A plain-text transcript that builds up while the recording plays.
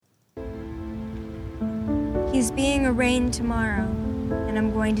He's being arraigned tomorrow, and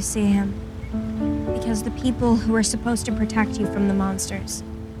I'm going to see him. Because the people who were supposed to protect you from the monsters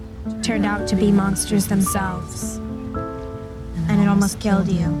turned out to be monsters themselves. And it almost killed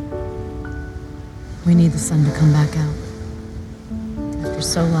you. We need the sun to come back out. After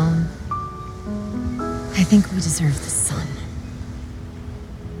so long, I think we deserve the sun.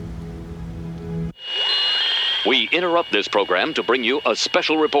 We interrupt this program to bring you a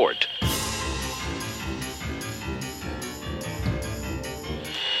special report.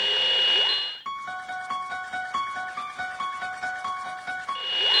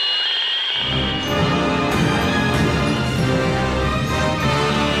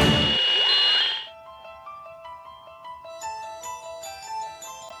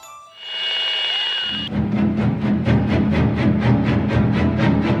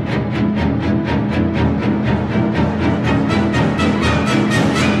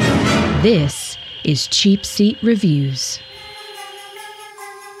 This is Cheap Seat Reviews.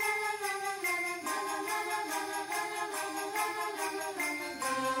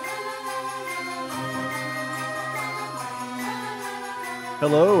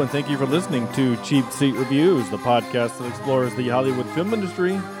 Hello, and thank you for listening to Cheap Seat Reviews, the podcast that explores the Hollywood film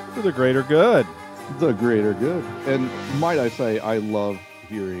industry for the greater good. The greater good. And might I say, I love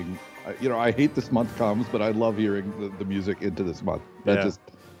hearing, I hate this month comes, but I love hearing the music into this month. That just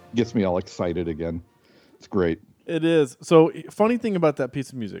gets me all excited again. It's great. It is. So, funny thing about that piece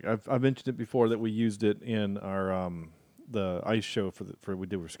of music, I've mentioned it before that we used it in our the ice show for we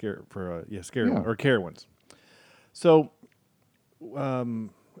did Carowinds. So, and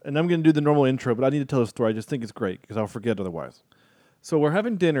I'm going to do the normal intro, but I need to tell a story. I just think it's great because I'll forget otherwise. So we're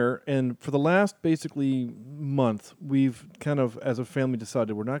having dinner, and for the last basically month, we've kind of, as a family,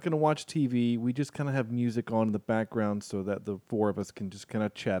 decided we're not going to watch TV. We just kind of have music on in the background so that the four of us can just kind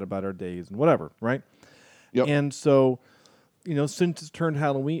of chat about our days and whatever, right? Yep. And so, since it's turned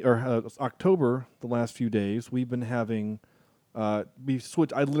Halloween or October, the last few days, we've been having we've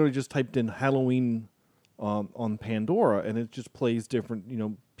switched. I literally just typed in Halloween on Pandora, and it just plays different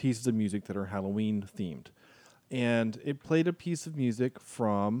pieces of music that are Halloween themed. And it played a piece of music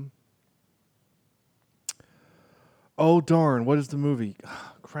from, oh darn, what is the movie?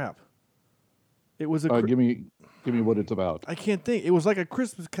 Crap. It was give me what it's about. I can't think. It was like a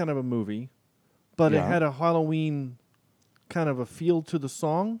Christmas kind of a movie, but it had a Halloween kind of a feel to the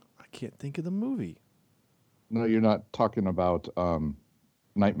song. I can't think of the movie. No, you're not talking about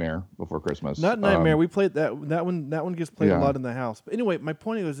Nightmare Before Christmas. Not Nightmare. We played that one. That one gets played a lot in the house. But anyway, my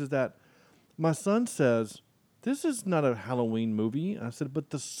point is that my son says, "This is not a Halloween movie." I said,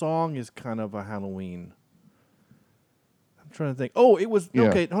 "But the song is kind of a Halloween." I'm trying to think. Oh, it was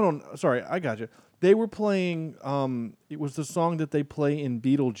okay. Hold on. Sorry, I got you. They were playing. It was the song that they play in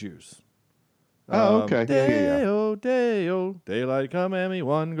Beetlejuice. Oh, okay. Day-o, day-o, daylight come and me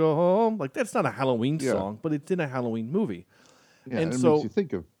one go home. Like that's not a Halloween song, but it's in a Halloween movie. Yeah, and it so makes you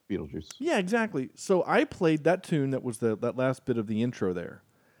think of Beetlejuice. Yeah, exactly. So I played that tune that was that last bit of the intro there,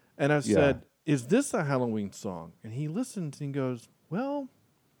 and I said, "Is this a Halloween song?" And he listens and goes, "Well,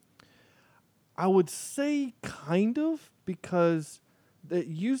 I would say kind of, because it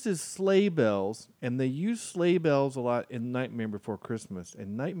uses sleigh bells, and they use sleigh bells a lot in Nightmare Before Christmas.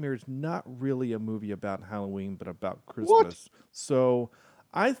 And Nightmare is not really a movie about Halloween, but about Christmas. What? So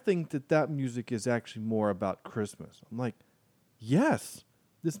I think that music is actually more about Christmas." I'm like, yes,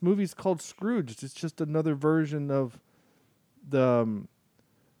 this movie's called Scrooge. It's just another version of the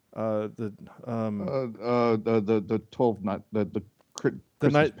 12 night the Christmas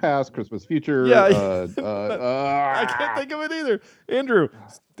night past, Christmas future. I can't think of it either. Andrew,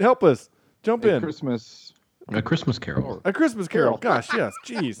 help us. Jump in. A Christmas Carol. A Christmas Carol. Gosh, yes.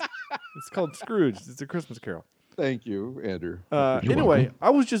 Jeez. It's called Scrooge. It's a Christmas Carol. Thank you, Andrew. Anyway,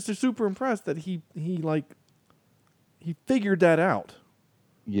 I was just super impressed that he figured that out.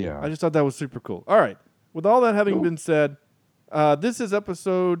 Yeah. I just thought that was super cool. All right. With all that having been said, this is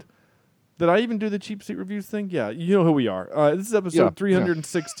episode... Did I even do the Cheap Seat Reviews thing? Yeah, you know who we are. This is episode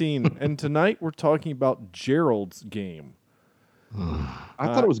 316, and tonight we're talking about Gerald's Game. I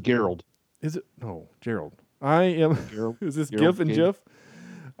thought it was Gerald. Is it? No, Gerald. I am... Gerald. Is this Gerald's GIF and Game? GIF?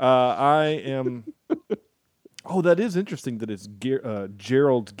 I am... Oh, that is interesting that it's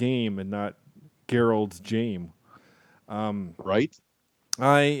Gerald's Game and not Gerald's Jame. Right?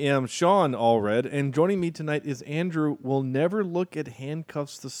 I am Sean Allred, and joining me tonight is Andrew. Will never look at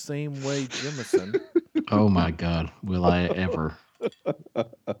handcuffs the same way, Jemison. Oh my God, will I ever?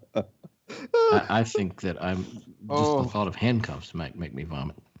 I think that I'm just the thought of handcuffs might make me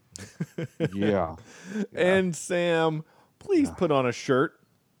vomit. Yeah. And Sam, please put on a shirt.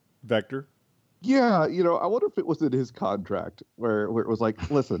 Vector. Yeah, I wonder if it was in his contract where it was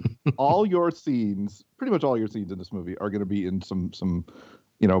like, listen, all your scenes, pretty much all your scenes in this movie are going to be in some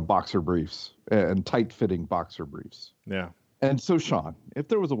boxer briefs and tight-fitting boxer briefs. Yeah. And so, Sean, if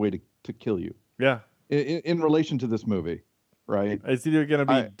there was a way to kill you, Yeah. in relation to this movie, right? It's either going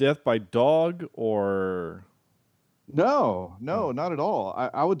to be death by dog or... No, not at all.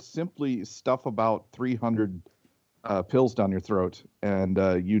 I would simply stuff about 300 pills down your throat, and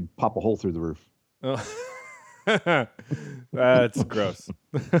you'd pop a hole through the roof. Oh. That's gross.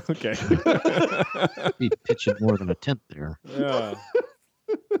 Okay. Be pitching more than a tent there. Yeah.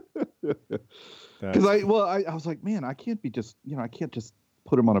 Because I was like, man, I can't be just, I can't just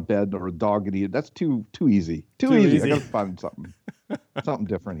put him on a bed or a dog and eat it. That's too easy. Too easy. I got to find something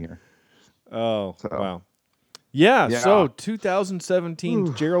different here. Oh, wow. Yeah, so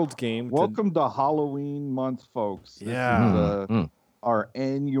 2017 Gerald's Game. Welcome to Halloween month, folks. Yeah. This is our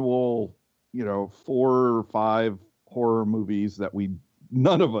annual, 4 or 5 horror movies that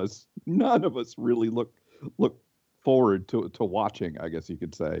none of us really look forward to watching, I guess you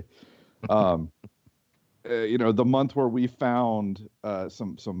could say. The month where we found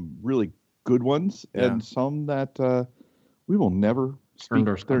some really good ones and some that we will never speak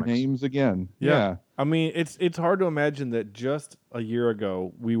their names again. Yeah. I mean, it's hard to imagine that just a year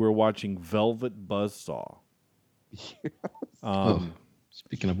ago we were watching Velvet Buzzsaw. Yes.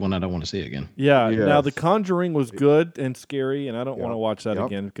 Speaking of one I don't want to see again. Yeah. Yes. Now, The Conjuring was good and scary, and I don't want to watch that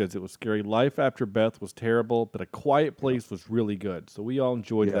again because it was scary. Life After Beth was terrible, but A Quiet Place was really good. So we all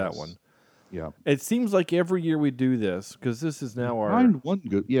enjoyed that one. Yeah. It seems like every year we do this because this is now our... Find one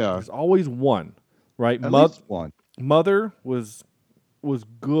good. Yeah. There's always one, right? At least one. Mother was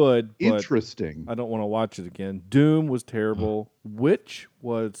good, but interesting. I don't want to watch it again. Doom was terrible. Witch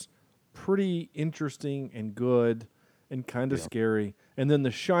was pretty interesting and good and kind of scary. And then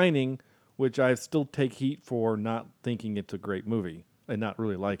The Shining, which I still take heat for not thinking it's a great movie and not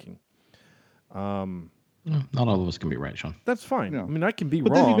really liking. Not all of us can be right, Sean. That's fine. No. I mean, I can be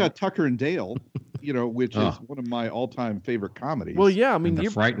But wrong. then you got Tucker and Dale, which is one of my all-time favorite comedies. Well, yeah, I mean, And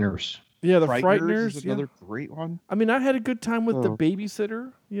The Frighteners. Yeah, The Frighteners Frighteners is another great one. I mean, I had a good time with The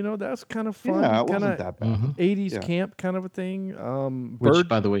Babysitter. That's kind of fun. Yeah, it wasn't kinda that bad. 80s camp kind of a thing. Which,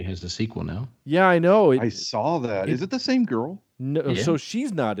 by the way, has a sequel now. Yeah, I know. I saw that. Is it the same girl? No, Yeah. so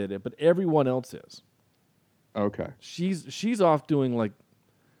she's not in it, but everyone else is. Okay. She's off doing like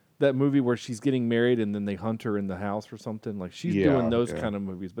that movie where she's getting married and then they hunt her in the house or something. Like she's doing those kind of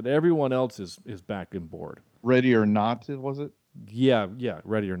movies, but everyone else is back on board. Ready or Not, was it? Yeah,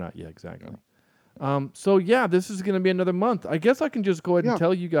 Ready or Not. Yeah, exactly. So this is going to be another month. I guess I can just go ahead and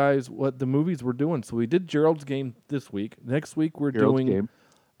tell you guys what the movies we're doing. So we did Gerald's Game this week. Next week we're doing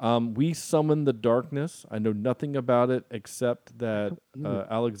We Summon the Darkness. I know nothing about it except that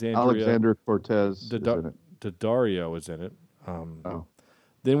Alexander Cortez is in it. Daddario is in it.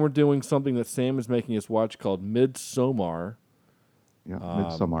 Then we're doing something that Sam is making us watch called Midsommar. Yeah,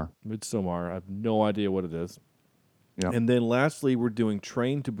 Midsommar. Midsommar. I have no idea what it is. Yeah. And then lastly, we're doing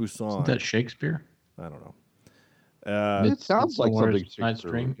Train to Busan. Isn't that Shakespeare? I don't know. It sounds like something Night's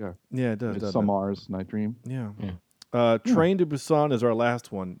Dream. Yeah, it does. Midsommar's Night Dream. Yeah. Train to Busan is our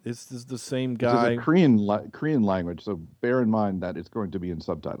last one. This is the same guy. It's a Korean language, so bear in mind that it's going to be in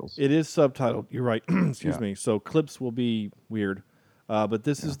subtitles. It is subtitled. You're right. Excuse me. So clips will be weird. But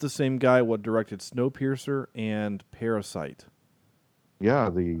this is the same guy what directed Snowpiercer and Parasite.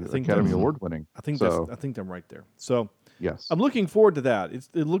 Yeah, the Academy Award winning. I think I'm right there. So yes, I'm looking forward to that.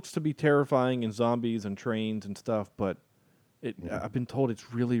 It looks to be terrifying and zombies and trains and stuff, but I've been told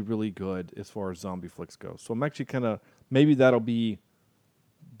it's really, really good as far as zombie flicks go. So I'm actually kind of maybe that'll be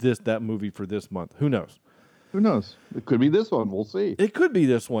that movie for this month. Who knows? Who knows? It could be this one. We'll see. It could be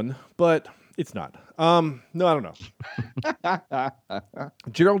this one, but it's not. No, I don't know.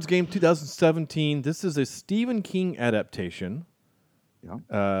 Gerald's Game 2017. This is a Stephen King adaptation.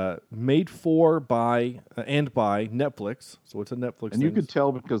 Yeah. Made for by Netflix, so it's a Netflix. And you could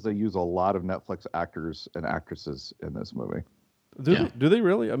tell because they use a lot of Netflix actors and actresses in this movie. Do they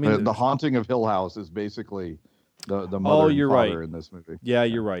really? I mean, the Haunting of Hill House is basically the mother and father in this movie. Yeah,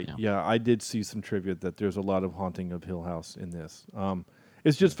 you're right. Yeah, I did see some trivia that there's a lot of Haunting of Hill House in this.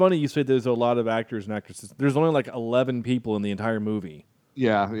 It's just funny you say there's a lot of actors and actresses. There's only like 11 people in the entire movie.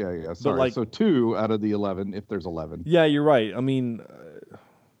 Yeah. Sorry. So 2 out of the 11, if there's 11. Yeah, you're right. I mean,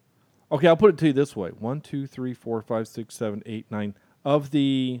 okay, I'll put it to you this way: 1, 2, 3, 4, 5, 6, 7, 8, 9. Of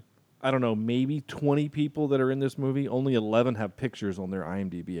the, I don't know, maybe 20 people that are in this movie, only 11 have pictures on their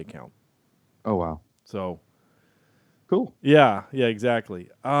IMDb account. Oh wow! So cool. Yeah, exactly.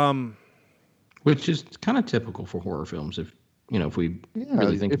 Which is kind of typical for horror films, if we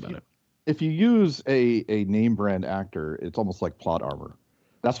really think about it. if you use a name brand actor, it's almost like plot armor.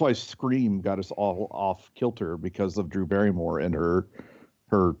 That's why Scream got us all off kilter because of Drew Barrymore and her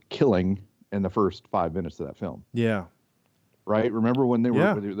killing in the first 5 minutes of that film. Yeah. Right? Remember when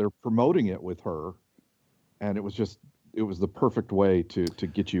Yeah. they're promoting it with her, and it was the perfect way to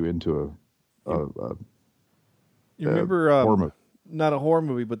get you into a You remember horror movie. not a horror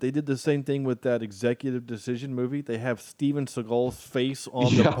movie, but they did the same thing with that Executive Decision movie. They have Steven Seagal's face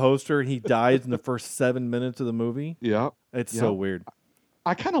on the poster, and he dies in the first 7 minutes of the movie. Yeah. It's so weird.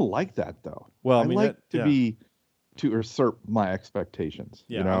 I kind of like that though. Well, I I mean, like that- to usurp my expectations.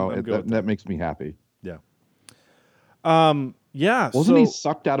 Yeah, you know, I'm good with that makes me happy. Yeah. Yeah. Wasn't he so-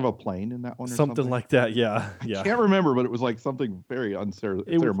 sucked out of a plane in that one? Or something like that? Yeah. Yeah. Can't remember, but it was like something very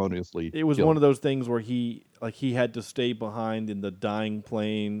unceremoniously. It was one of those things where he had to stay behind in the dying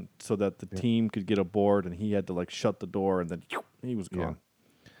plane so that the team could get aboard, and he had to shut the door, and then he was gone.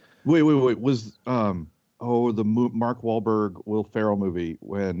 Wait. Was the Mark Wahlberg, Will Ferrell movie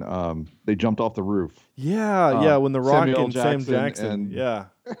when they jumped off the roof? Yeah, when The Rock Samuel and Sam Jackson. and- Yeah.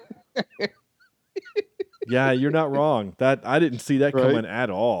 Yeah, you're not wrong. That I didn't see that Right? coming at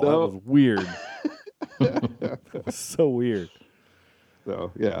all. No. That was weird. That was so weird.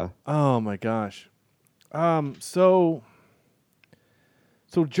 So yeah. Oh my gosh. So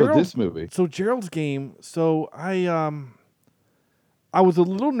Gerald's this movie. So Gerald's Game. So I was a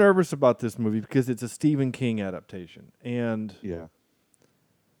little nervous about this movie because it's a Stephen King adaptation, and Yeah.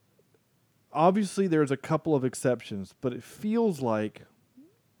 obviously there's a couple of exceptions, but it feels like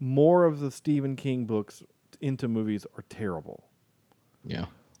more of the Stephen King books into movies are terrible. Yeah.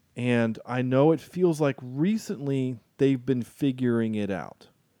 And I know it feels like recently they've been figuring it out.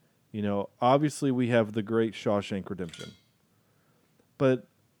 You know, obviously we have the great Shawshank Redemption. But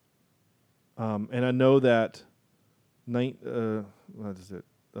and I know that what is it?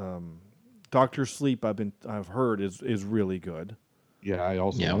 Doctor Sleep I've heard is really good. Yeah, I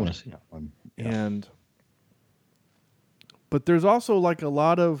also Yeah, I want wanna to see that one. But there's also a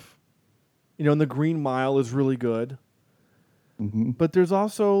lot of, and the Green Mile is really good. Mm-hmm. But there's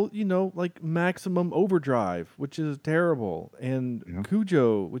also, Maximum Overdrive, which is terrible, and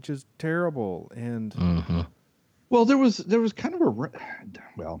Cujo, which is terrible, and Well, there was kind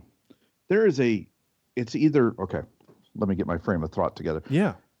of it's either okay. Let me get my frame of thought together.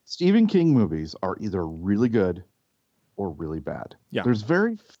 yeah, Stephen King movies are either really good or really bad. Yeah. There's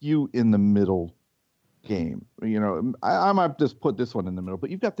very few in the middle game. I might just put this one in the middle, but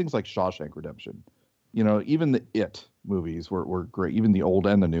you've got things like Shawshank Redemption. Even the It movies were great. Even the old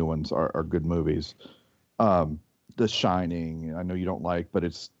and the new ones are good movies. The Shining, I know you don't like, but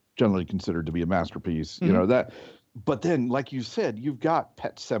it's generally considered to be a masterpiece. That. But then, like you said, you've got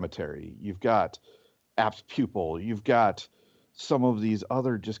Pet Sematary, you've got Apt Pupil, you've got some of these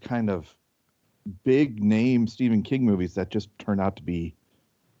other just kind of big name Stephen King movies that just turn out to be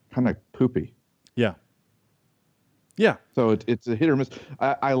kind of poopy. yeah, yeah. So it's a hit or miss.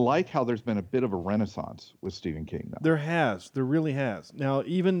 I like how there's been a bit of a renaissance with Stephen King now. There really has. Now,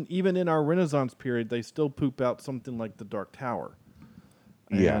 even in our Renaissance period, they still poop out something like The Dark Tower.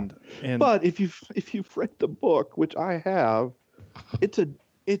 And But if you've read the book, which I have, it's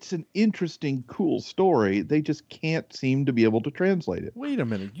an interesting, cool story. They just can't seem to be able to translate it. wait a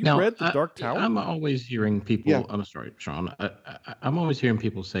minute, you Now, read The Dark Tower? I'm always hearing people. Yeah. I'm sorry, Sean. I'm always hearing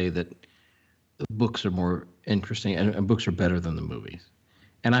people say that the books are more interesting and books are better than the movies.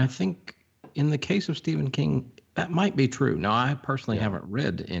 And I think in the case of Stephen King, that might be true. Now, I personally haven't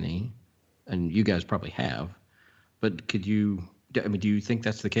read any, and you guys probably have. But do you think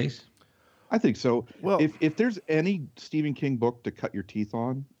that's the case? I think so. Well- if there's any Stephen King book to cut your teeth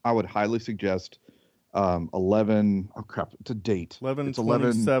on, I would highly suggest 11. Oh crap! It's a date. 11, It's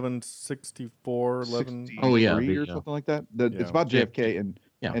 27, 64, 11. 63 Oh, yeah, or something like that. It's about JFK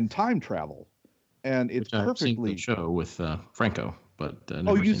and time travel, and it's Which I've seen perfectly. the show with Franco, but Oh,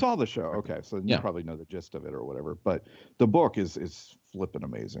 never you seen- saw the show? Okay, so you Yeah. probably know the gist of it or whatever. But the book is flipping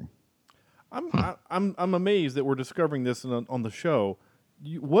amazing. I'm amazed that we're discovering this on the show.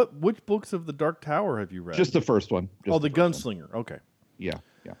 Which books of The Dark Tower have you read? Just the first one. Just The first one. Gunslinger. Okay. Yeah.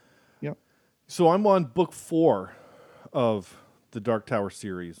 So I'm on book 4 of the Dark Tower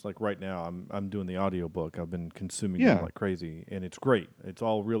series. Like right now, I'm doing the audiobook. I've been consuming it like crazy, and it's great. It's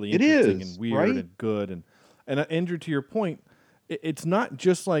all really It interesting is, and weird right? and good. And Andrew, to your point, it's not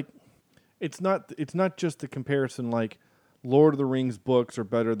just like it's not just the comparison like Lord of the Rings books are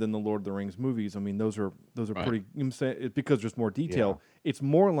better than the Lord of the Rings movies. I mean, those are Right. pretty. You know what I'm saying? It's because there's more detail. It's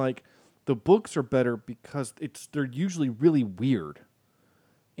more like the books are better because they're usually really weird,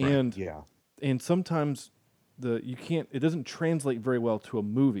 and Yeah. and sometimes it doesn't translate very well to a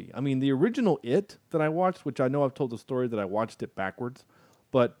movie. I mean, the original It that I watched, which I know I've told the story that I watched it backwards,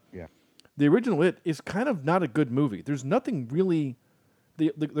 but the original It is kind of not a good movie. There's nothing really.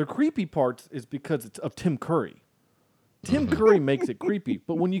 The creepy parts is because it's of Tim Curry. Tim Curry makes it creepy,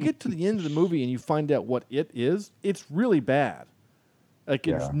 but when you get to the end of the movie and you find out what it is, it's really bad. Like,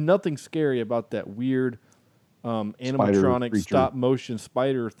 it's nothing scary about that weird animatronic stop motion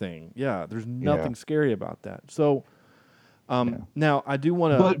spider thing. Yeah, there's nothing scary about that. So now I do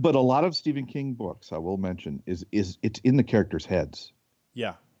want to, but a lot of Stephen King books, I will mention, is it's in the characters' heads.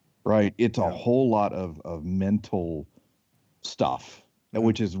 Yeah, right. It's a whole lot of mental stuff,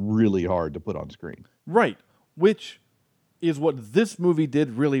 which is really hard to put on screen. Right, which is what this movie did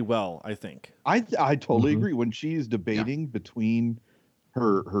really well, I think. I totally agree. When she's debating between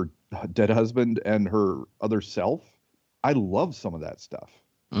her dead husband and her other self, I love some of that stuff.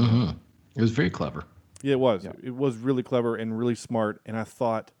 Mm-hmm. It was very clever. Yeah, it was. Yeah. It was really clever and really smart. And I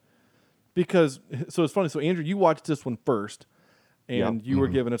thought, because, so it's funny. So Andrew, you watched this one first, and you were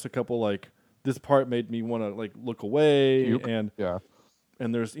giving us a couple, like, this part made me want to, like, look away. And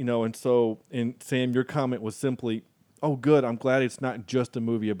there's, and Sam, your comment was simply, oh, good, I'm glad it's not just a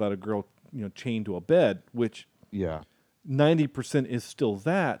movie about a girl, chained to a bed, which 90% is still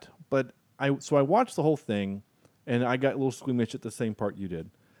that. But I watched the whole thing, and I got a little squeamish at the same part you did.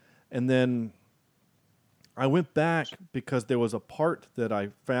 And then I went back because there was a part that I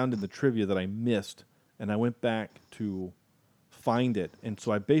found in the trivia that I missed, and I went back to find it. And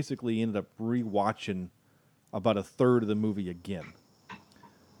so I basically ended up rewatching about a third of the movie again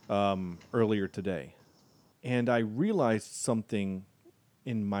earlier today. And I realized something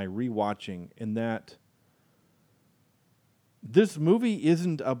in my rewatching, in that this movie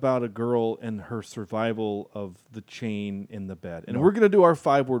isn't about a girl and her survival of the chain in the bed. And we're going to do our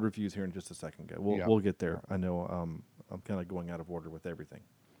 5-word reviews here in just a second, guys. We'll get there. I know I'm kind of going out of order with everything.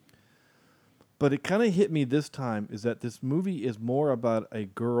 But it kind of hit me this time is that this movie is more about a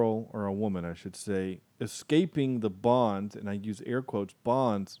girl, or a woman, I should say, escaping the bonds, and I use air quotes,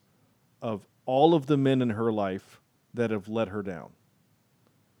 bonds, of all of the men in her life that have let her down.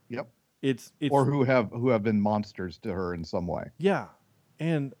 Yep. It's or who have been monsters to her in some way. Yeah.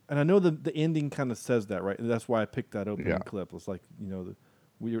 And I know the ending kind of says that, right? And that's why I picked that opening clip. It's like, they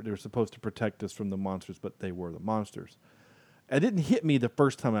were supposed to protect us from the monsters, but they were the monsters. It didn't hit me the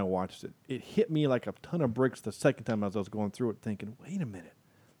first time I watched it. It hit me like a ton of bricks the second time as I was going through it, thinking, wait a minute.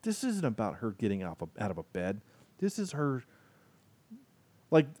 This isn't about her getting out of a bed. This is her,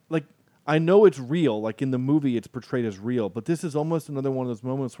 like I know it's real, like in the movie it's portrayed as real, but this is almost another one of those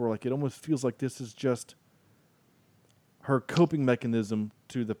moments where, like, it almost feels like this is just her coping mechanism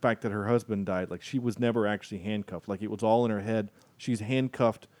to the fact that her husband died. Like, she was never actually handcuffed. Like, it was all in her head. She's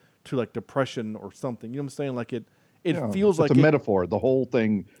handcuffed to, like, depression or something. You know what I'm saying? Like, it feels like it's a metaphor. The whole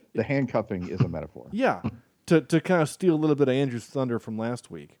thing, the handcuffing is a metaphor. Yeah, to kind of steal a little bit of Andrew's thunder from last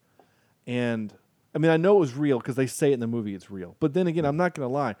week. And I mean, I know it was real because they say it in the movie it's real. But then again, I'm not going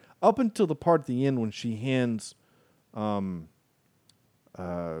to lie. Up until the part at the end when she hands Moonbeam?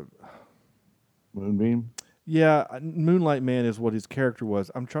 Yeah, Moonlight Man is what his character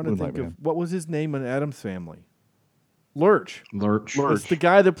was. I'm trying to Moonlight think Man. of what was his name in Addams Family. Lurch. Lurch. It's the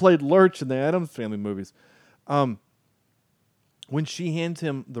guy that played Lurch in the Addams Family movies. When she hands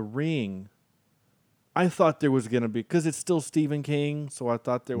him the ring, I thought there was going to be, because it's still Stephen King, so I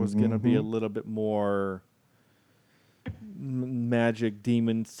thought there was going to be a little bit more magic,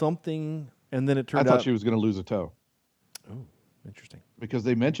 demon, something, and then it turned out... I thought she was going to lose a toe. Oh, interesting. Because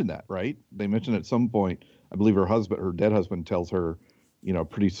they mentioned that, right? They mentioned at some point, I believe her dead husband tells her,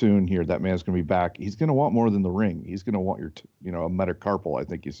 pretty soon here, that man's going to be back. He's going to want more than the ring. He's going to want a metacarpal, I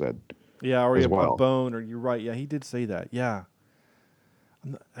think you said. Yeah, or a bone, or you're right. Yeah, he did say that. Yeah.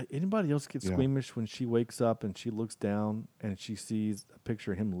 Anybody else get squeamish when she wakes up and she looks down and she sees a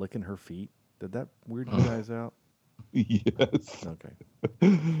picture of him licking her feet? Did that weird you guys out? Yes. Okay.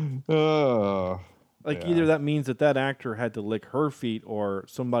 Either that means that actor had to lick her feet or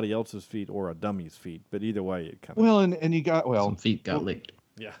somebody else's feet or a dummy's feet, but either way, it kind of and you got some feet got licked.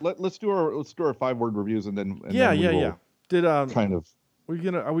 Yeah. Let's do our 5-word reviews and then yeah. Did kind of.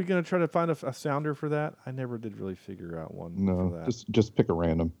 Are we gonna try to find a sounder for that? I never did really figure out one. No, for that. just pick a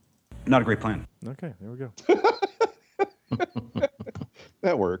random. Not a great plan. Okay, there we go.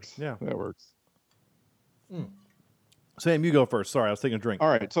 That works. Yeah, that works. Sam, you go first. Sorry, I was taking a drink. All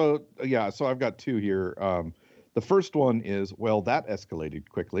right, so I've got two here. The first one is, well, that escalated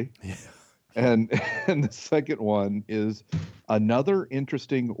quickly. Yeah. And the second one is another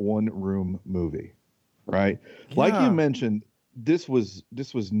interesting one-room movie, right? Yeah. Like you mentioned, this was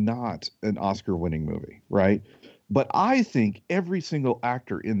not an Oscar-winning movie, right? But I think every single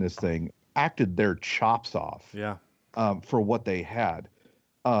actor in this thing acted their chops off. Yeah. For what they had.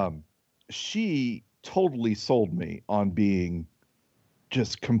 She totally sold me on being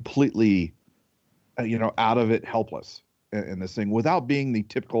just completely, out of it, helpless in this thing, without being the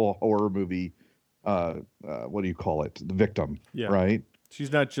typical horror movie. What do you call it? The victim, right?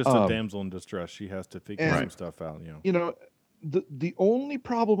 She's not just a damsel in distress. She has to figure some stuff out. The only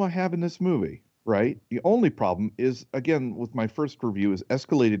problem I have in this movie, right? The only problem is, again, with my first review, is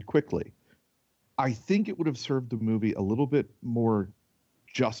escalated quickly. I think it would have served the movie a little bit more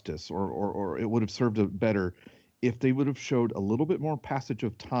justice, or it would have served it better if they would have showed a little bit more passage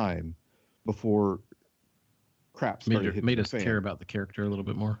of time before crap started hitting made the us fan. care about the character a little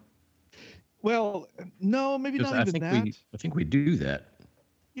bit more. Well, no, maybe not even that. I think we do that.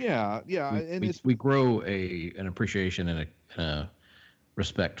 Yeah, we grow an appreciation and a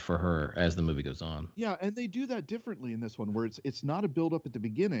respect for her as the movie goes on. Yeah, and they do that differently in this one, where it's not a build up at the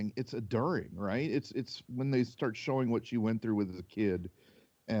beginning, it's a during, right? It's when they start showing what she went through with as a kid,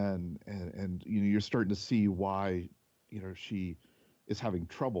 and you're starting to see why she is having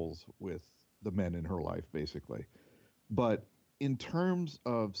troubles with the men in her life, basically. But in terms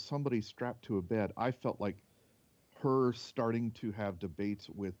of somebody strapped to a bed, I felt like her starting to have debates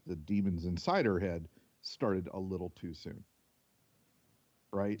with the demons inside her head started a little too soon.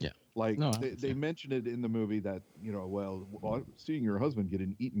 Right? Yeah. Like they mentioned it in the movie that, seeing your husband get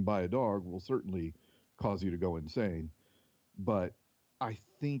eaten by a dog will certainly cause you to go insane. But I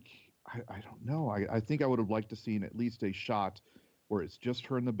think, I don't know. I think I would have liked to seen at least a shot where it's just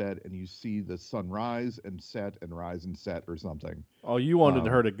her in the bed and you see the sun rise and set and rise and set or something. Oh, you wanted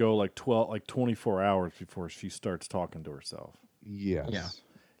her to go like 24 hours before she starts talking to herself. Yes. Yeah.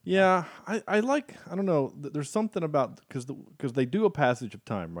 Yeah, I don't know. There's something about, because they do a passage of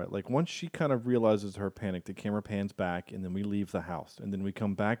time, right? Like once she kind of realizes her panic, the camera pans back, and then we leave the house, and then we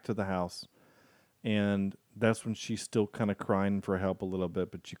come back to the house, and that's when she's still kind of crying for help a little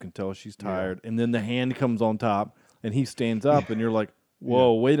bit, but you can tell she's tired. And then the hand comes on top, and he stands up, and you're like,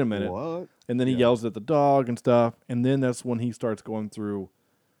 "Whoa, wait a minute!" What? And then he yells at the dog and stuff, and then that's when he starts going through.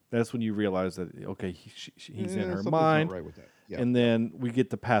 That's when you realize that he's in her mind. Not right with that. Yeah. And then we get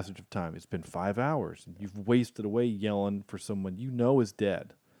the passage of time. It's been 5 hours, and you've wasted away yelling for someone you know is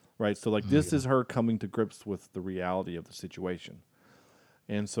dead, right? So this is her coming to grips with the reality of the situation,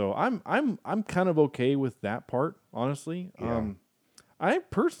 and so I'm kind of okay with that part, honestly. Yeah. I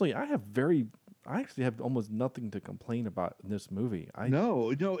actually have almost nothing to complain about in this movie.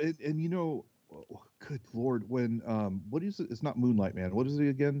 No, good Lord, when what is it? It's not Moonlight Man. What is it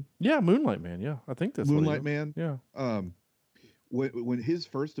again? Yeah, Moonlight Man. Yeah, I think that's Moonlight Man. Yeah. When his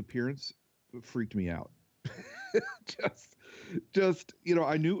first appearance freaked me out. just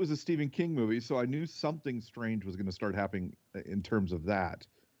I knew it was a Stephen King movie, so I knew something strange was going to start happening in terms of that.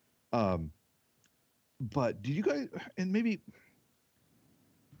 But did you guys, and maybe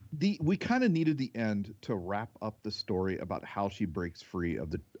we kind of needed the end to wrap up the story about how she breaks free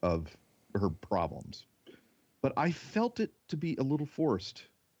of her problems, but I felt it to be a little forced.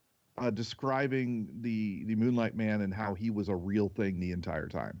 Describing the Moonlight Man and how he was a real thing the entire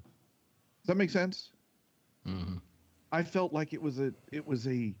time. Does that make sense? Mm-hmm. I felt like it was a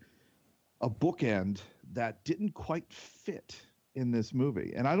bookend that didn't quite fit in this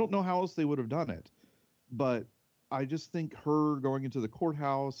movie, and I don't know how else they would have done it. But I just think her going into the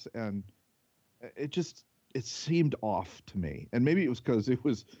courthouse, and it seemed off to me. And maybe it was because it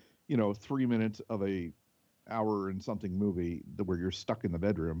was 3 minutes of a hour and something movie where you're stuck in the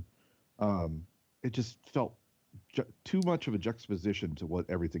bedroom. It just felt too much of a juxtaposition to what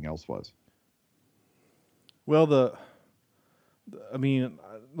everything else was. Well, the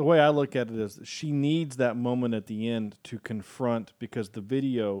way I look at it is she needs that moment at the end to confront, because the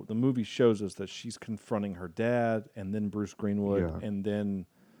movie shows us that she's confronting her dad and then Bruce Greenwood and then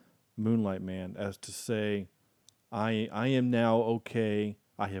Moonlight Man, as to say, I am now okay.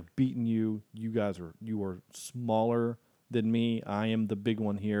 I have beaten you. You are smaller than me. I am the big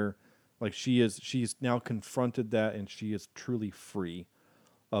one here. Like she's now confronted that, and she is truly free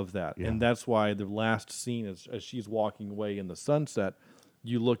of that. Yeah. And that's why the last scene is, as she's walking away in the sunset,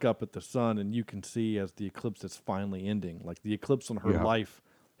 you look up at the sun and you can see as the eclipse is finally ending, like the eclipse on her life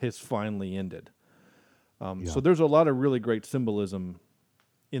has finally ended. So there's a lot of really great symbolism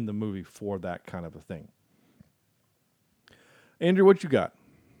in the movie for that kind of a thing. Andrew, what you got?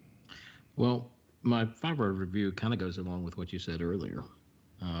 Well, my 5-word review kind of goes along with what you said earlier.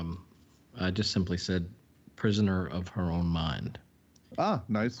 I just simply said prisoner of her own mind. Ah,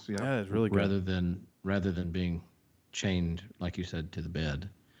 nice. Yeah, that is really good. Rather than being chained, like you said, to the bed.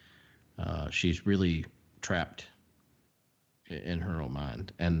 She's really trapped in her own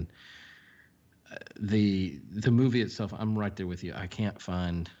mind. And the movie itself, I'm right there with you. I can't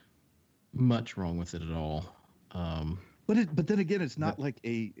find much wrong with it at all. But then again, it's not like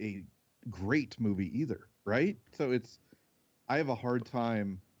a great movie either, right? So I have a hard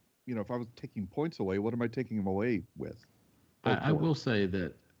time, if I was taking points away, what am I taking them away with? I will say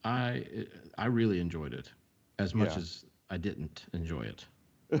that I really enjoyed it as much as I didn't enjoy it.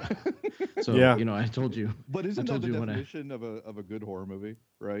 So I told you. But isn't that the definition of a good horror movie,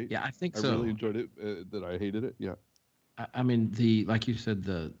 right? Yeah, I think I so. really enjoyed it. That I hated it. Yeah. I mean, like you said,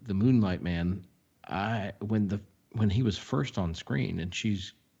 the Moonlight Man. When he was first on screen and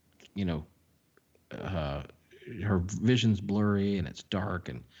she's, her vision's blurry and it's dark,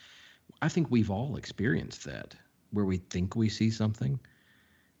 and I think we've all experienced that where we think we see something.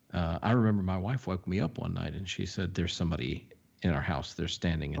 I remember my wife woke me up one night and she said, "There's somebody in our house. They're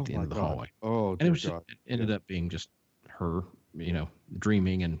standing at the end of the hallway." Oh, and it ended up being just her,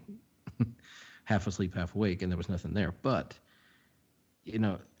 dreaming and half asleep, half awake, and there was nothing there. But,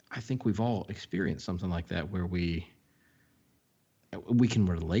 I think we've all experienced something like that where we can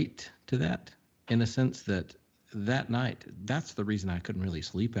relate to that in a sense that night, that's the reason I couldn't really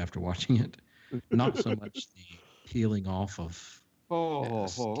sleep after watching it. Not so much the peeling off of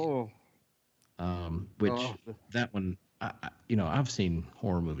which that one, I've seen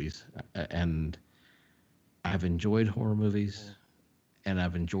horror movies and I've enjoyed horror movies and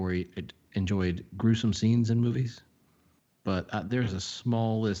I've enjoyed gruesome scenes in movies. But there's a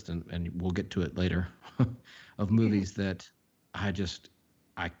small list, and we'll get to it later, of movies that I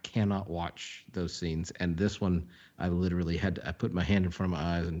cannot watch those scenes. And this one, I literally I put my hand in front of my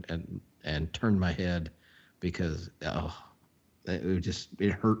eyes and turned my head because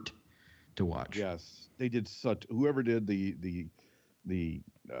it hurt to watch. Yes, they did whoever did the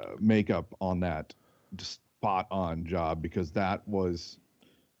makeup on that, just spot on job, because that was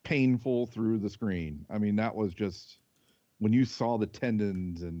painful through the screen. I mean, that was just when you saw the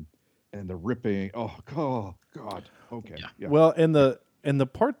tendons and the ripping. Oh God. Okay. Yeah. Well, and the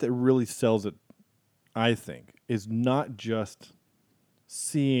part that really sells it, I think, is not just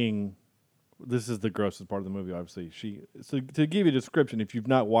seeing. This is the grossest part of the movie, obviously. So to give you a description, if you've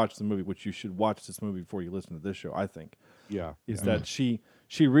not watched the movie, which you should watch this movie before you listen to this show, I think. That she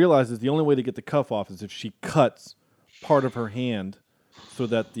realizes the only way to get the cuff off is if she cuts part of her hand so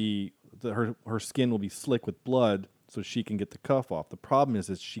that her skin will be slick with blood so she can get the cuff off. The problem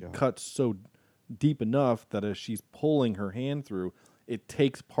is she cuts so deep enough that as she's pulling her hand through, it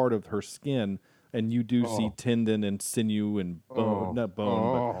takes part of her skin, and you do see tendon and sinew and bone, not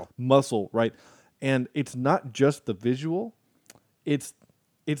bone, but muscle, right? And it's not just the visual, it's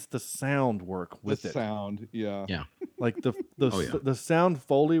the sound work with it. The sound, yeah. Yeah. Like the sound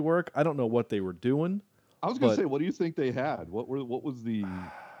Foley work, I don't know what they were doing. I was going to say, what do you think they had? What was the,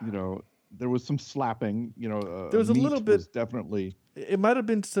 there was some slapping, there was a little bit, definitely. It might have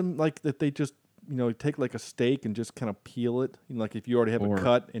been some, like, that they just, take like a steak and just kind of peel it, like if you already have a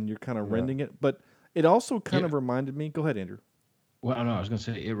cut and you're kind of rending it. But it also kind of reminded me. Go ahead, Andrew. Well, no, I was going to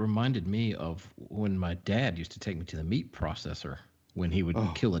say it reminded me of when my dad used to take me to the meat processor when he would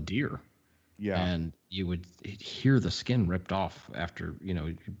kill a deer. Yeah. And you would hear the skin ripped off after,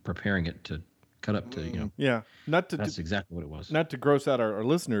 preparing it to cut up to, Yeah. That's exactly what it was. Not to gross out our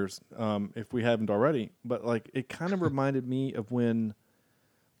listeners, if we haven't already, but like it kind of reminded me of when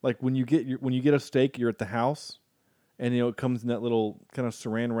you get a steak, you're at the house, and it comes in that little kind of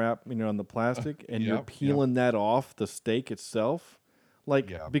saran wrap, on the plastic, and you're peeling that off the steak itself,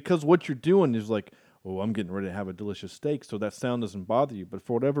 because what you're doing is like, oh, I'm getting ready to have a delicious steak, so that sound doesn't bother you. But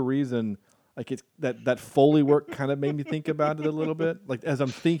for whatever reason, like it's that Foley work kind of made me think about it a little bit. Like as I'm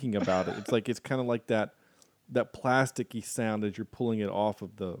thinking about it, it's kind of like that plasticky sound as you're pulling it off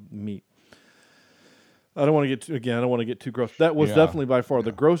of the meat. I don't want to get too gross. That was definitely by far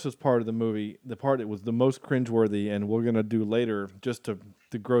the grossest part of the movie. The part that was the most cringeworthy, and we're gonna do later just to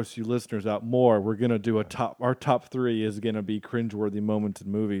gross you listeners out more. We're gonna do our top 3 is gonna be cringeworthy moments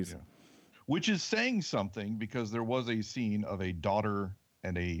in movies. Yeah. Which is saying something, because there was a scene of a daughter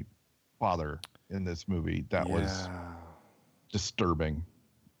and a father in this movie that was disturbing.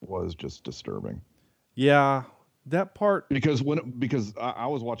 Was just disturbing. Yeah. That part, because I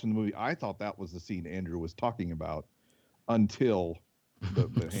was watching the movie, I thought that was the scene Andrew was talking about until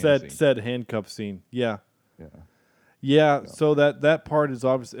the said handcuff scene. Yeah. So that part is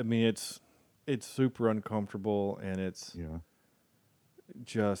obviously. I mean, it's super uncomfortable, and it's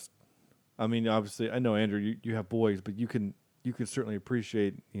just. I mean, obviously, I know Andrew, you have boys, but you can certainly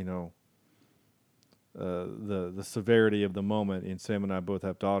appreciate the severity of the moment. And Sam and I both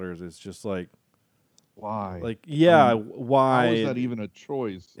have daughters. It's just like Why? Why? How is that even a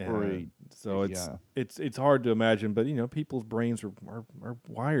choice for a? So it's hard to imagine, but people's brains are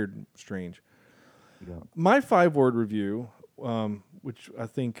wired strange. Yeah. My 5-word review, which I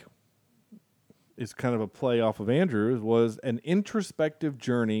think is kind of a play off of Andrew's, was an introspective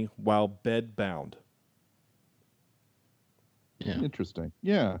journey while bedbound. Yeah. Interesting.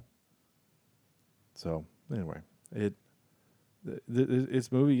 Yeah. So anyway,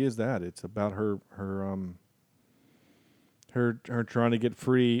 this movie is that. It's about her trying to get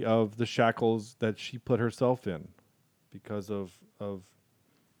free of the shackles that she put herself in because of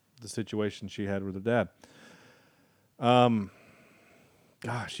the situation she had with her dad. Gosh,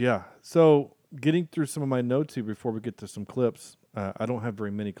 yeah. So getting through some of my notes here before we get to some clips. I don't have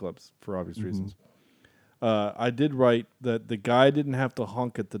very many clips for obvious reasons. I did write that the guy didn't have to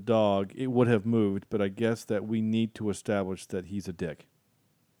honk at the dog. It would have moved, but I guess that we need to establish that he's a dick.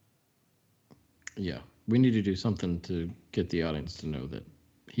 Yeah. We need to do something to get the audience to know that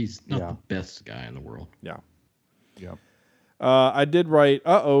he's not the best guy in the world. Yeah. Yeah. I did write,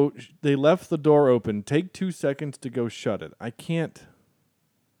 they left the door open. Take 2 seconds to go shut it. I can't.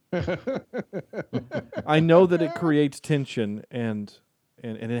 I know that it creates tension and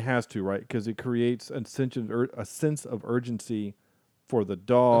it has to, right? Because it creates a sense of urgency for the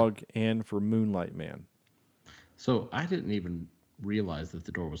dog and for Moonlight Man. So I didn't even realize that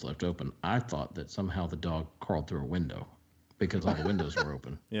the door was left open. I thought that somehow the dog crawled through a window because all the windows were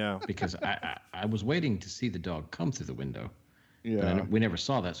open. Yeah. Because I was waiting to see the dog come through the window. Yeah. But we never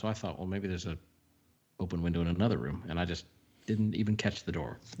saw that, so I thought, well, maybe there's a open window in another room, and I just didn't even catch the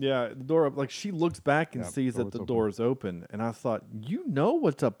door. Yeah, the door up. Like she looks back and sees that the door is open, and I thought,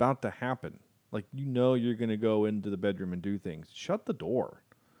 what's about to happen. Like you're going to go into the bedroom and do things. Shut the door.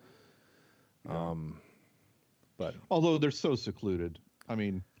 But although they're so secluded, I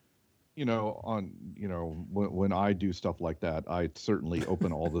mean, when I do stuff like that, I certainly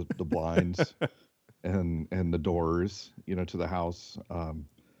open all the blinds and the doors, to the house.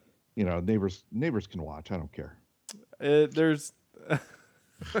 Neighbors can watch. I don't care. There's,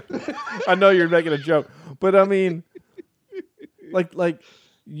 I know you're making a joke, but I mean,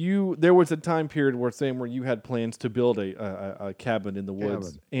 there was a time period where you had plans to build a cabin in the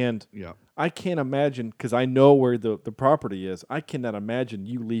woods, and I can't imagine, because I know where the property is. I cannot imagine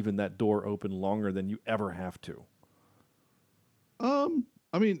you leaving that door open longer than you ever have to. I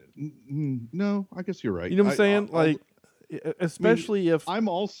mean, no, I guess you're right. You know what I'm saying? Especially if I'm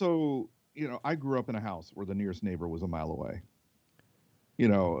also, I grew up in a house where the nearest neighbor was a mile away.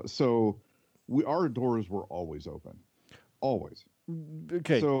 So our doors were always open, always.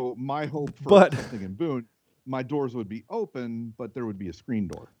 Okay. So my hope for something in Boone, my doors would be open, but there would be a screen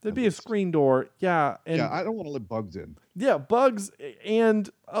door. There'd be a screen door, yeah. And I don't want to let bugs in. Yeah, bugs and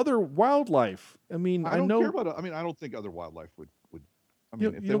other wildlife. I mean, I don't care about. I don't think other wildlife would. I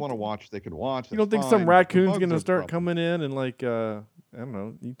mean, if they want to watch, they can watch. You don't think some raccoon's going to start coming in and I don't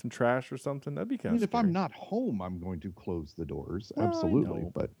know, eat some trash or something? That'd be kind of scary. If I'm not home, I'm going to close the doors. Well, absolutely.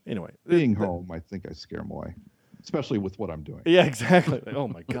 But anyway, being home, I think I scare them away, especially with what I'm doing. Yeah, exactly. Oh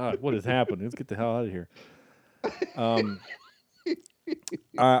my God, what has happened? Let's get the hell out of here.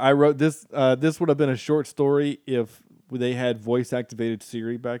 I wrote this. This would have been a short story if they had voice activated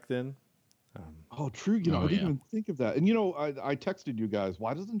Siri back then. Oh, true. I didn't even think of that. And I texted you guys.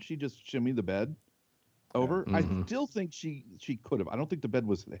 Why doesn't she just shimmy the bed over? Yeah. I still think she could have. I don't think the bed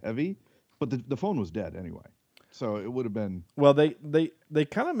was heavy, but the phone was dead anyway. So it would have been. Well, they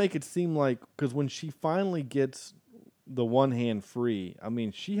kind of make it seem like, because when she finally gets the one hand free, I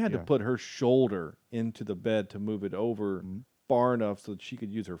mean, she had to put her shoulder into the bed to move it over far enough so that she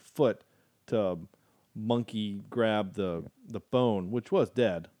could use her foot to monkey grab the phone, which was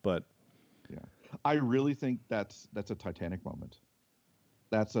dead, but. Yeah, I really think that's a Titanic moment.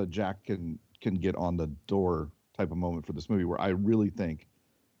 That's a Jack can get on the door type of moment for this movie, where I really think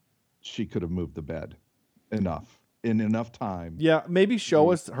she could have moved the bed in enough time. Yeah, maybe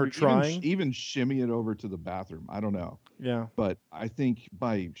show us her trying. Even shimmy it over to the bathroom. I don't know. Yeah. But I think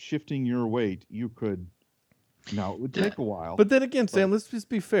by shifting your weight, you could. Now, it would take a while. But then again, Sam, let's just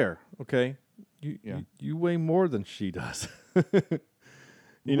be fair, okay? You weigh more than she does.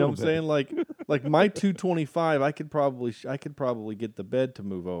 You know what I'm saying? Like my 225, I could probably get the bed to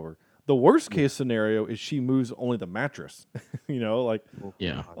move over. The worst case scenario is she moves only the mattress.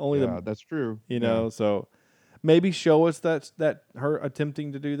 That's true. So maybe show us that her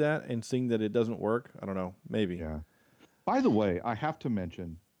attempting to do that and seeing that it doesn't work. I don't know. Maybe. Yeah. By the way, I have to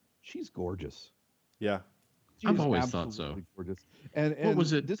mention, she's gorgeous. Yeah. I've always thought so. Gorgeous. And what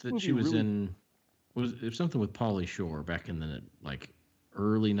was it that she was really... in? Was it something with Pauly Shore back in the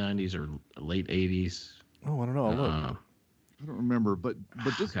early '90s or late '80s? Oh, I don't know. I'll look. I don't remember, but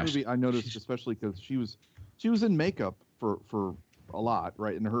this movie I noticed especially because she was in makeup for a lot,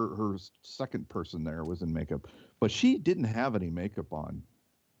 right? And her second person there was in makeup, but she didn't have any makeup on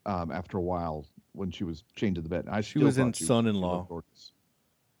after a while when she was chained to the bed. She was in Son-in-Law.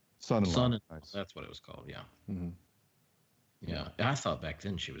 Son-in-Law. Nice. That's what it was called. Yeah. Mm-hmm. Yeah, I thought back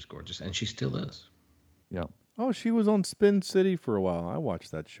then she was gorgeous, and she still is. Yeah. Oh, she was on Spin City for a while. I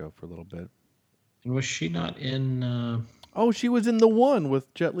watched that show for a little bit. And was she not in? Oh, she was in The One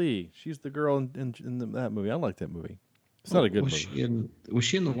with Jet Li. She's the girl in that movie. I like that movie. It's not a good movie. Was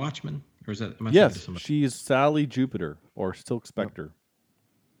she in The Watchmen? Or is that? Yes, she's Sally Jupiter or Silk Spectre.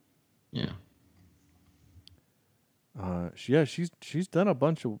 Yeah. She's done a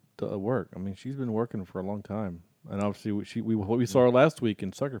bunch of work. I mean, she's been working for a long time, and obviously what we saw her last week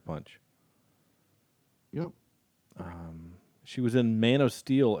in Sucker Punch. Yep. She was in Man of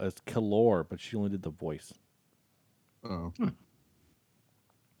Steel as Kalor, but she only did the voice. Oh.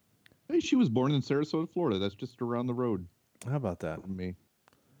 Hey, she was born in Sarasota, Florida. That's just around the road. How about that? From me.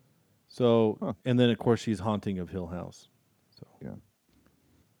 So, and then of course she's Haunting of Hill House. So yeah.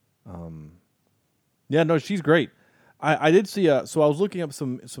 Yeah, no, she's great. I did see so I was looking up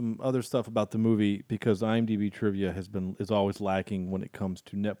some other stuff about the movie because IMDb trivia is always lacking when it comes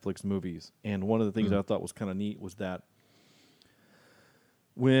to Netflix movies. And one of the things I thought was kind of neat was that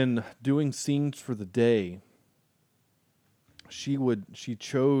when doing scenes for the day, she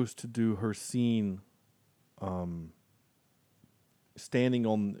chose to do her scene standing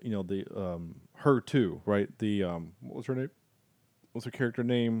on, the her too, right? The what was her name? What's her character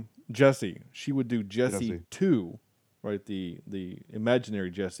name? Jessie. She would do Jessie 2, right? The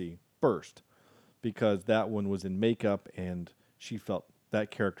imaginary Jessie first, because that one was in makeup and she felt that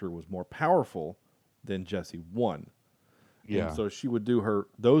character was more powerful than Jessie 1. Yeah. And so she would do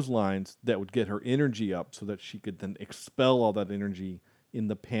those lines that would get her energy up so that she could then expel all that energy in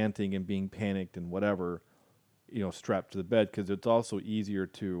the panting and being panicked and whatever, strapped to the bed, because it's also easier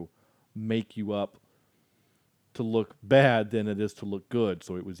to make you up to look bad than it is to look good.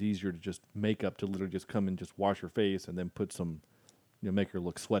 So it was easier to just make up, to literally just come and just wash her face and then put some, make her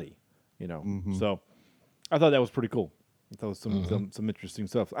look sweaty, Mm-hmm. So I thought that was pretty cool. I thought it was some interesting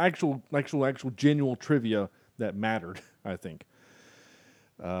stuff. Actual genuine trivia that mattered, I think.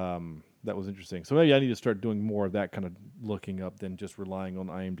 That was interesting. So maybe I need to start doing more of that kind of looking up than just relying on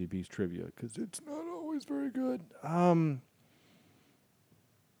IMDb's trivia, because it's not always very good. I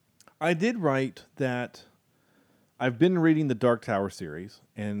did write that I've been reading the Dark Tower series,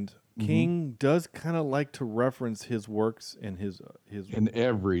 and King does kind of like to reference his works and his in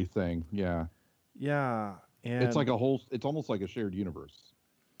everything. Yeah. Yeah. And it's it's almost like a shared universe.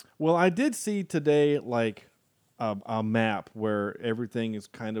 Well, I did see today a map where everything is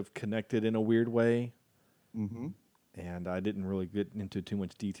kind of connected in a weird way. Mm-hmm. And I didn't really get into too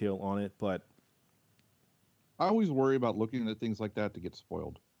much detail on it, but I always worry about looking at things like that to get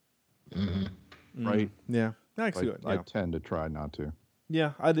spoiled. Mm-hmm. Right? Yeah. Actually, I tend to try not to.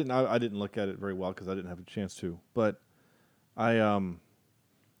 Yeah, I didn't look at it very well because I didn't have a chance to. But I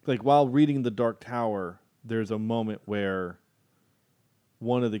while reading The Dark Tower, there's a moment where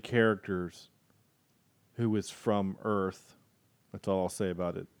one of the characters who is from Earth, that's all I'll say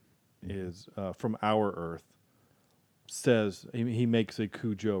about it, is from our Earth, says he makes a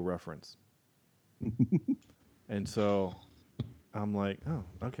Cujo reference. And so I'm like, oh,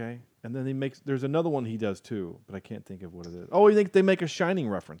 okay. And then there's another one he does too, but I can't think of what it is. Oh, I think they make a Shining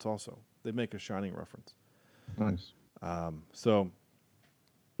reference also. They make a Shining reference. Nice. So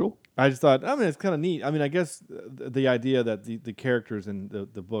cool. I just thought, it's kind of neat. I mean, I guess the idea that the characters in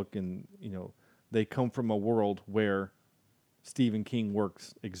the book and, they come from a world where Stephen King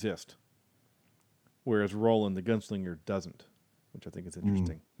works exist, whereas Roland the Gunslinger doesn't, which I think is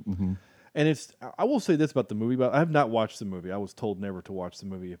interesting. Mm-hmm. And I will say this about the movie, but I have not watched the movie. I was told never to watch the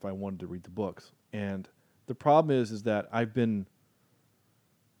movie if I wanted to read the books. And the problem is that I've been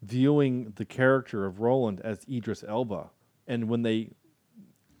viewing the character of Roland as Idris Elba. And when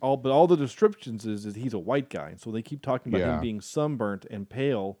all the descriptions is he's a white guy. And so they keep talking about him being sunburnt and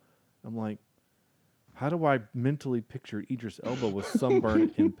pale. I'm like, how do I mentally picture Idris Elba with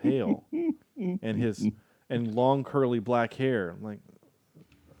sunburnt and pale and long curly black hair? I'm like,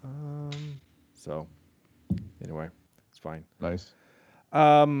 so anyway, it's fine. Nice.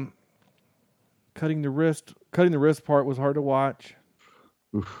 Cutting the wrist part was hard to watch.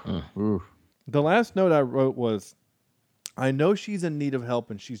 Oof. Oof. The last note I wrote was, I know she's in need of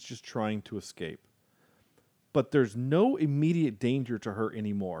help and she's just trying to escape, but there's no immediate danger to her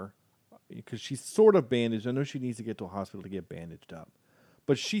anymore. because she's sort of bandaged. I know she needs to get to a hospital to get bandaged up.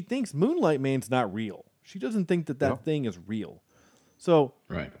 But she thinks Moonlight Man's not real. She doesn't think that thing is real. So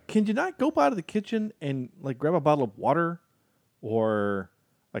can you not go by to the kitchen and like grab a bottle of water or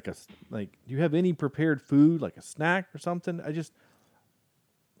do you have any prepared food, like a snack or something?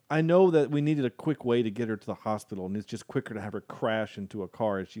 I know that we needed a quick way to get her to the hospital, and it's just quicker to have her crash into a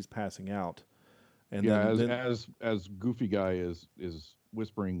car as she's passing out. And as Goofy Guy is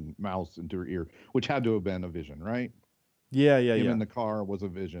whispering mouse into her ear, which had to have been a vision, right? Yeah. Him in the car was a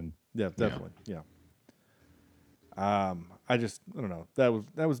vision. Yeah, definitely. Yeah. I don't know. That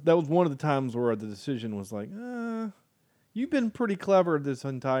was one of the times where the decision was like, you've been pretty clever this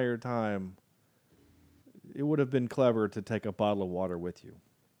entire time. It would have been clever to take a bottle of water with you.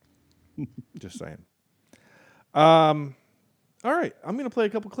 Just saying. All right, I'm going to play a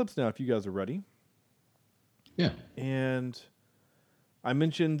couple clips now if you guys are ready. Yeah. And I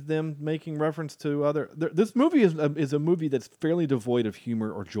mentioned them making reference to other. This movie is a movie that's fairly devoid of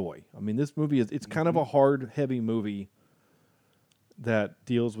humor or joy. I mean, this movie it's kind of a hard, heavy movie that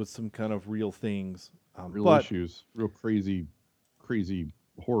deals with some kind of real things, real issues, real crazy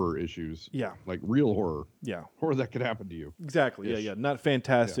horror issues. Yeah, like real horror. Yeah, horror that could happen to you. Exactly. Yeah. Not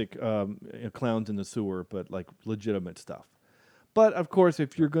fantastic clowns in the sewer, but like legitimate stuff. But of course,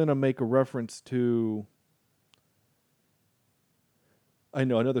 if you're going to make a reference to, I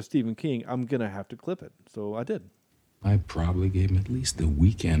know, another Stephen King, I'm going to have to clip it. So I did. I probably gave him at least the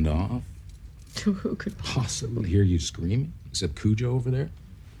weekend off. Who could possibly hear you screaming? Except Cujo over there?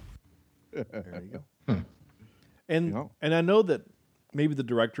 There you go. And I know that maybe the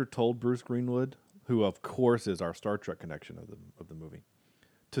director told Bruce Greenwood, who of course is our Star Trek connection of the movie,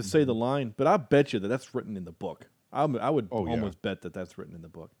 to say the line, but I bet you that's written in the book. I would almost bet that's written in the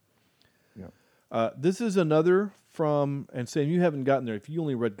book. Yeah. This is another from, and Sam, you haven't gotten there. If you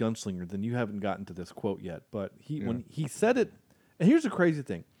only read Gunslinger, then you haven't gotten to this quote yet. But when he said it, and here's the crazy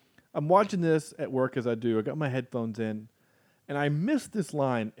thing. I'm watching this at work as I do. I got my headphones in, and I missed this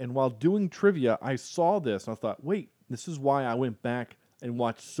line. And while doing trivia, I saw this, and I thought, wait, this is why I went back and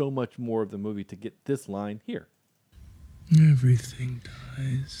watched so much more of the movie to get this line here. Everything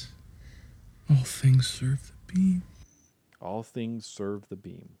dies. All things serve the beam. All things serve the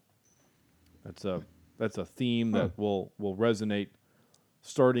beam. That's a theme that will resonate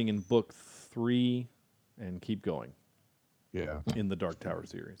starting in book 3 and keep going. Yeah. In the Dark Tower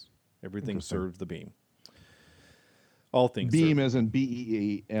series. Everything serves the beam. All things beam serve. as in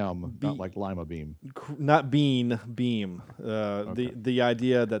BEAM, not like lima beam. Not beam. The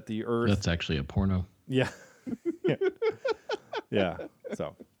idea that the Earth. That's actually a porno. Yeah. Yeah.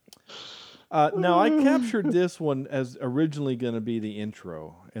 So. Now I captured this one as originally going to be the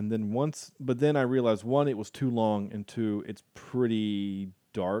intro, and then I realized 1, it was too long, and 2, it's pretty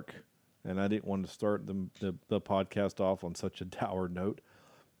dark, and I didn't want to start the podcast off on such a dour note.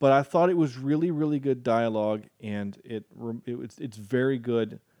 But I thought it was really, really good dialogue, and it's very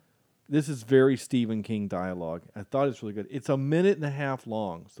good. This is very Stephen King dialogue. I thought it's really good. It's 1.5 minutes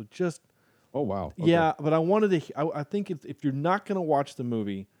long, so just. Oh wow! Okay. Yeah, but I wanted to. I think if you're not going to watch the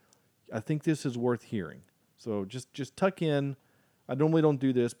movie, I think this is worth hearing. So just tuck in. I normally don't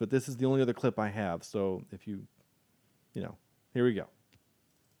do this, but this is the only other clip I have. So if you here we go.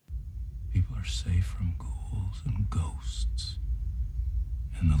 People are safe from ghouls and ghosts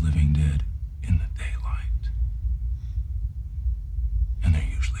and the living dead in the daylight. And they're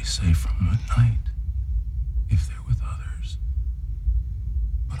usually safe from them at night if they're with others.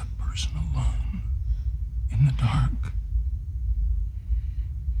 But a person alone in the dark.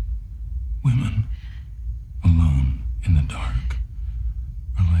 Women alone in the dark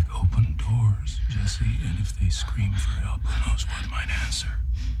are like open doors, Jesse, and if they scream for help, who knows what might answer?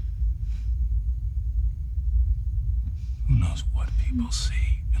 Who knows what people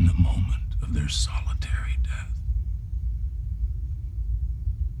see in the moment of their solitary death?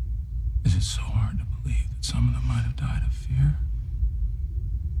 Is it so hard to believe that some of them might have died of fear?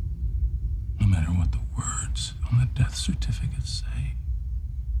 No matter what the words on the death certificate say.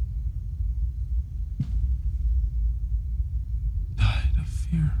 Died of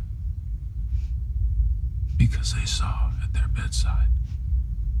fear. Because they saw at their bedside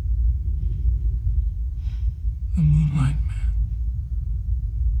the Moonlight Man.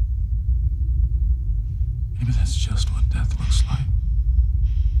 Maybe that's just what death looks like.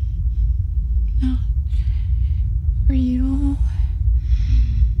 Not for you.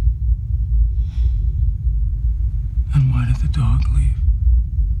 Then why did the dog leave?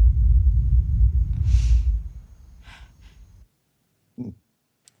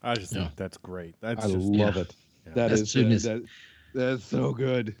 I just think that's great. I love it. Yeah. That As is soon as That's so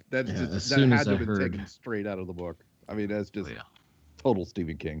good. That's Yeah, just as that soon had as to I have been heard- taken straight out of the book. I mean, that's just Oh, yeah. total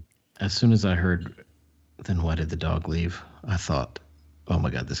Stephen King. As soon as I heard, then why did the dog leave? I thought, oh my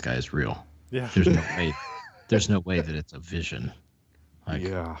God, this guy is real. Yeah. There's no way. There's no way that it's a vision. Like,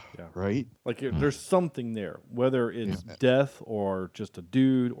 Yeah, right. Like there's something there, whether it's death or just a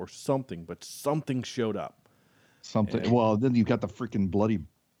dude or something, but something showed up. Something. And- Well, then you've got the freaking bloody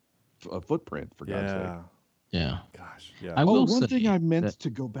footprint, for God's sake. yeah. Gosh, yeah. I will one say thing I meant that- to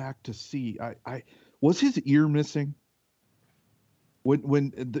go back to see. I was his ear missing.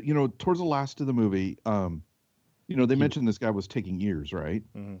 When towards the last of the movie, they mentioned this guy was taking ears, right?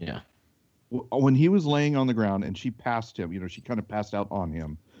 Mm-hmm. Yeah. When he was laying on the ground and she passed him, she kind of passed out on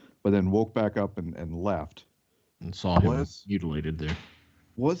him, but then woke back up and left. And saw him mutilated there.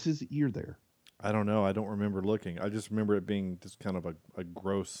 Was his ear there? I don't know. I don't remember looking. I just remember it being just kind of a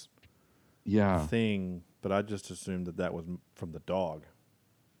gross thing, but I just assumed that was from the dog.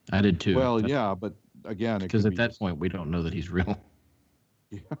 I did too. Well, yeah, but again, because at that point we don't know that he's real.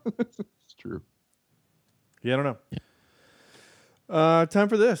 Yeah, it's true. Yeah, I don't know. Time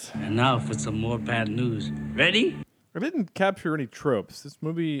for this. And now for some more bad news. Ready? I didn't capture any tropes. This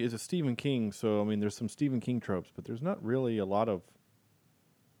movie is a Stephen King, so I mean, there's some Stephen King tropes, but there's not really a lot of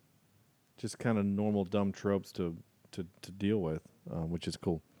just kind of normal dumb tropes to deal with, which is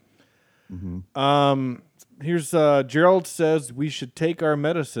cool. Mm-hmm. Here's Gerald says we should take our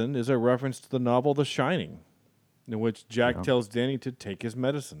medicine is a reference to the novel The Shining, in which Jack tells Danny to take his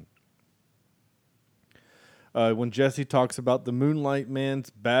medicine. When Jesse talks about the Moonlight Man's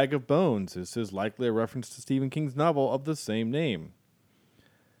bag of bones, this is likely a reference to Stephen King's novel of the same name.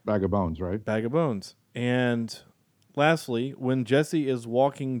 Bag of Bones, right? Bag of Bones. And lastly, when Jesse is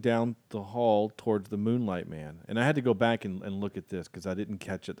walking down the hall towards the Moonlight Man, and I had to go back and look at this because I didn't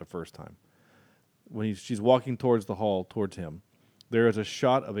catch it the first time. When she's walking towards the hall, towards him, there is a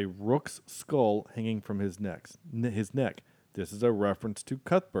shot of a rook's skull hanging from his neck. This is a reference to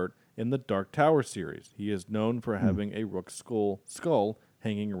Cuthbert in the Dark Tower series. He is known for having a rook's skull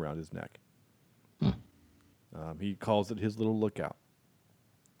hanging around his neck. He calls it his little lookout.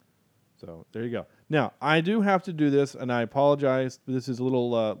 So there you go. Now, I do have to do this, and I apologize. This is a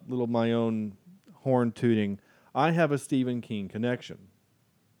little my own horn tooting. I have a Stephen King connection.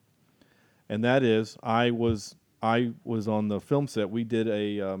 And that is, I was on the film set. We did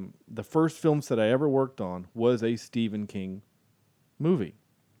the first film set I ever worked on was a Stephen King movie.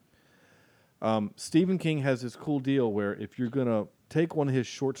 Stephen King has this cool deal where if you're going to take one of his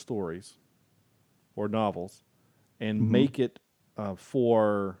short stories or novels and make it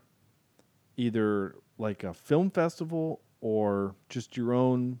for either like a film festival or just your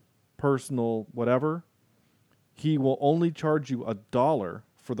own personal whatever, he will only charge you $1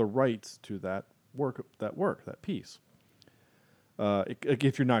 for the rights to that piece.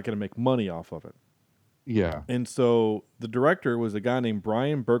 If you're not going to make money off of it. Yeah. And so the director was a guy named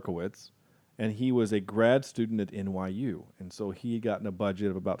Brian Berkowitz, and he was a grad student at NYU. And so he had gotten a budget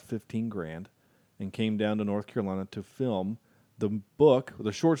of about $15,000 and came down to North Carolina to film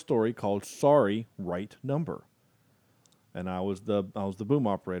the short story called Sorry, Right Number. And I was the boom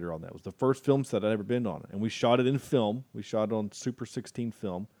operator on that. It was the first film set I'd ever been on. And we shot it in film. We shot it on Super 16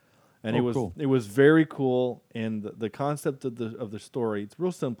 film. And it was very cool. And the concept of the story, it's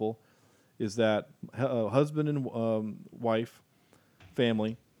real simple, is that husband and wife,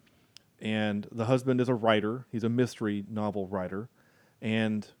 family, and the husband is a writer. He's a mystery novel writer.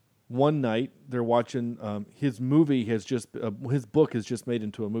 And one night they're watching his book has just made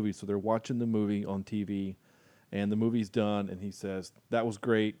into a movie. So they're watching the movie on TV, and the movie's done. And he says, "That was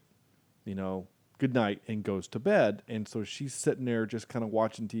great, good night," and goes to bed. And so she's sitting there just kind of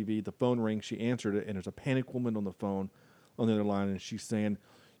watching TV. The phone rings. She answered it, and there's a panicked woman on the phone on the other line, and she's saying,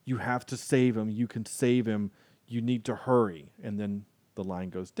 "You have to save him. You can save him. You need to hurry." And then the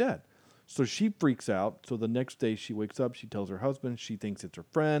line goes dead. So she freaks out. So the next day she wakes up. She tells her husband. She thinks it's her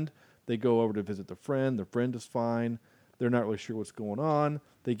friend. They go over to visit the friend. The friend is fine. They're not really sure what's going on.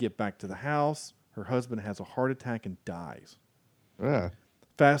 They get back to the house. Her husband has a heart attack and dies.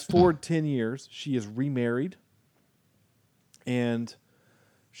 Fast forward 10 years. She is remarried. And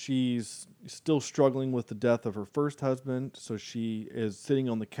she's still struggling with the death of her first husband. So she is sitting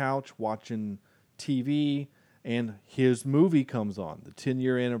on the couch watching TV. And his movie comes on, the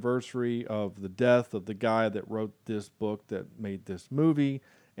 10-year anniversary of the death of the guy that wrote this book that made this movie.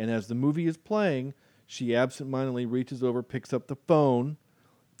 And as the movie is playing, she absentmindedly reaches over, picks up the phone,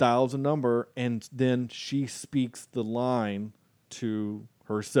 dials a number, and then she speaks the line to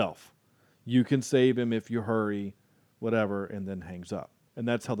herself. "You can save him if you hurry," whatever, and then hangs up. And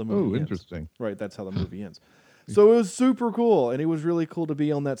that's how the movie ends. Interesting. Right, that's how the movie ends. So it was super cool, and it was really cool to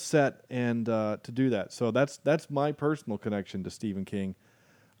be on that set and to do that. So that's my personal connection to Stephen King.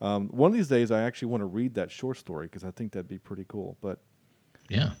 One of these days, I actually want to read that short story because I think that'd be pretty cool. But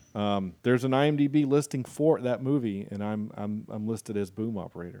yeah, there's an IMDb listing for that movie, and I'm listed as boom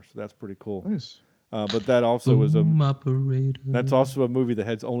operator, so that's pretty cool. Nice. But that also was boom operator. That's also a movie that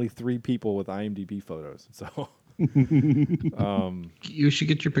has only 3 people with IMDb photos. So you should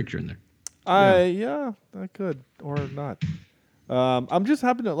get your picture in there. I could or not. I'm just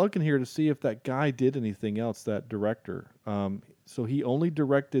happening to look in here to see if that guy did anything else. That director. So he only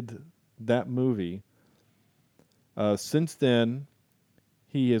directed that movie. Since then,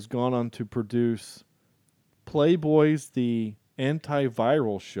 he has gone on to produce Playboy's The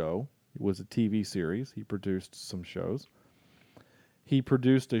Antiviral Show. It was a TV series. He produced some shows. He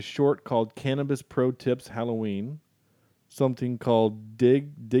produced a short called Cannabis Pro Tips Halloween. Something called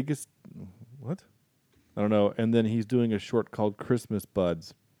what? I don't know. And then he's doing a short called Christmas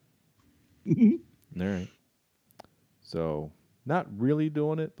Buds. All right. So, not really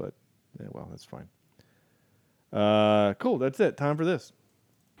doing it, but, yeah, well, that's fine. Cool. That's it. Time for this.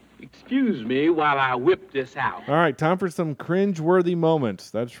 Excuse me while I whip this out. All right. Time for some cringe-worthy moments.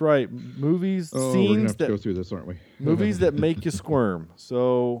 That's right. Movies, we're scenes gonna have to that go through this, aren't we? movies that make you squirm.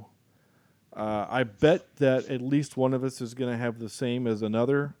 So, I bet that at least one of us is going to have the same as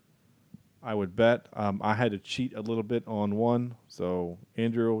another. I would bet. I had to cheat a little bit on one. So,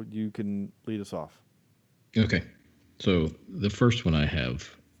 Andrew, you can lead us off. Okay. So the first one I have,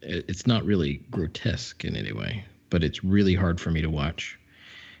 it's not really grotesque in any way, but it's really hard for me to watch.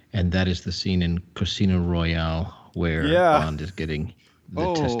 And that is the scene in Casino Royale where Bond is getting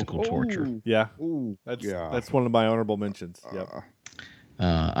the testicle torture. Yeah. That's one of my honorable mentions. Yep.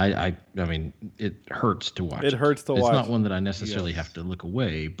 I mean, it hurts to watch. It hurts to watch. It's not one that I necessarily have to look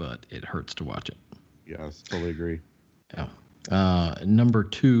away, but it hurts to watch it. Yes, totally agree. Yeah. Number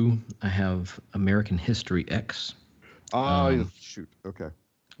 2, I have American History X. Shoot. Okay.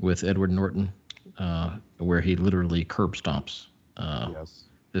 With Edward Norton, where he literally curb stomps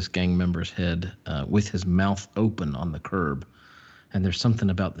this gang member's head with his mouth open on the curb. And there's something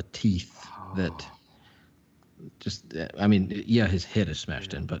about the teeth that just, I mean, yeah, his head is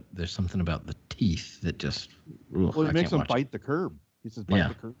smashed in, but there's something about the teeth that just, well, it makes him bite the curb. He says bite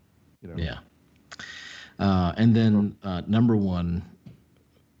the curb. You know? Yeah. And then number 1,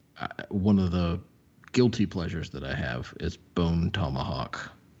 one of the guilty pleasures that I have is Bone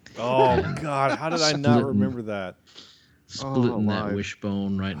Tomahawk. Oh, God. How did I not remember that? Splitting that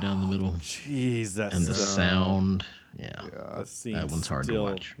wishbone right down the middle. Jeez, that's and the sound. That one's hard to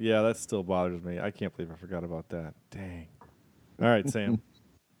watch. Yeah, that still bothers me. I can't believe I forgot about that. Dang. All right, Sam.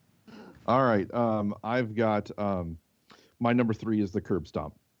 All right. I've got my number 3 is the curb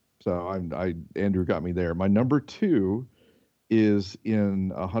stomp. So Andrew got me there. My number 2 is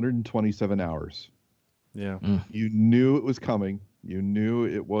in 127 Hours. Yeah. You knew it was coming. You knew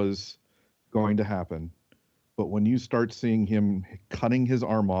it was going to happen. But when you start seeing him cutting his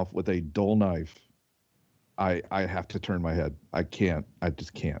arm off with a dull knife, I have to turn my head. I can't. I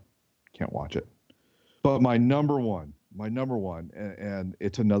just can't watch it. But my number one, and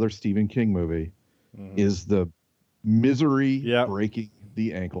it's another Stephen King movie, is the misery breaking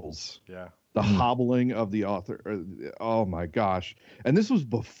the ankles. Yeah. The hobbling of the author. Oh my gosh. And this was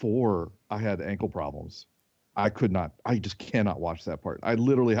before I had ankle problems. I just cannot watch that part. I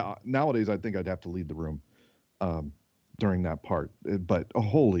literally, nowadays, I think I'd have to leave the room during that part. But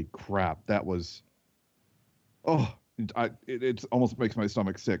holy crap, that was, it almost makes my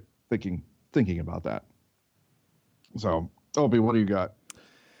stomach sick thinking about that. So, Opie, what do you got?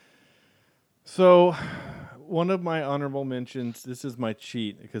 So, one of my honorable mentions, this is my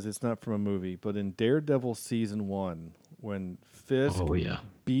cheat because it's not from a movie, but in Daredevil Season 1, when Fisk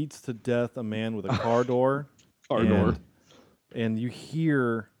beats to death a man with a car door, and you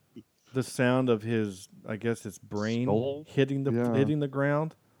hear the sound of his, I guess his brain Skull? hitting the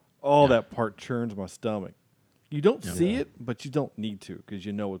ground, that part churns my stomach. You don't see it, but you don't need to because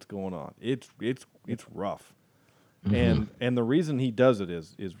you know what's going on. It's rough. And the reason he does it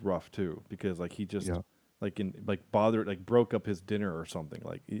is rough too, because like he just broke up his dinner or something,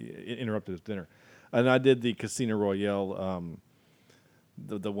 like he interrupted his dinner. And I did the Casino Royale,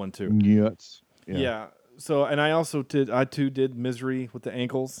 the one too. Yes. Yeah. So and I too did Misery with the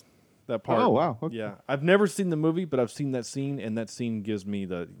ankles. That part. Oh wow. Okay. Yeah. I've never seen the movie, but I've seen that scene, and that scene gives me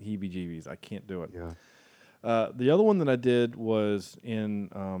the heebie-jeebies. I can't do it. Yeah. The other one that I did was in,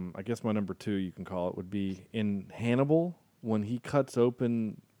 I guess my number 2, you can call it, would be in Hannibal when he cuts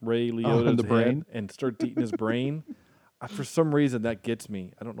open Ray Liotta's head and starts eating his brain. For some reason, that gets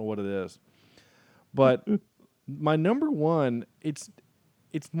me. I don't know what it is. But my number one, it's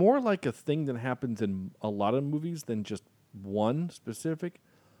more like a thing that happens in a lot of movies than just one specific.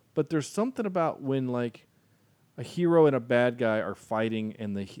 But there's something about when like a hero and a bad guy are fighting,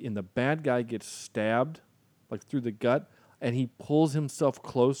 and the bad guy gets stabbed, like through the gut, and he pulls himself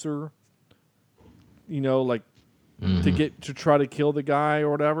closer, like to try to kill the guy or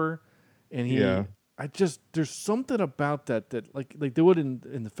whatever, and there's something about that like they do it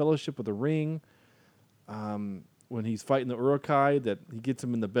in the Fellowship of the Ring, when he's fighting the Uruk-hai, that he gets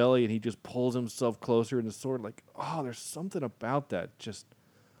him in the belly and he just pulls himself closer, and it's sort of like, oh, there's something about that just.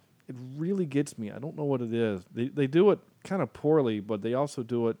 It really gets me. I don't know what it is. They do it kind of poorly, but they also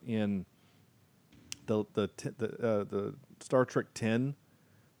do it in the Star Trek 10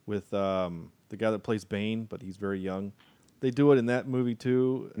 with the guy that plays Bane, but he's very young. They do it in that movie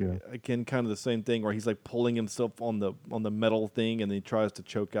too. Yeah. Again, kind of the same thing where he's like pulling himself on the metal thing, and then he tries to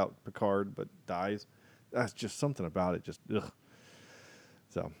choke out Picard but dies. That's just something about it. Just ugh.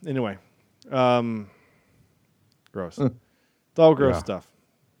 So anyway, gross. It's all gross stuff.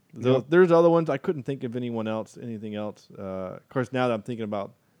 There's other ones. I couldn't think of anything else. Of course, now that I'm thinking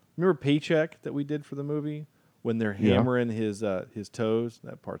about, remember Paycheck that we did for the movie when they're hammering his toes?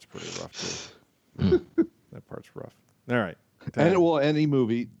 That part's pretty rough too. That part's rough. All right. Any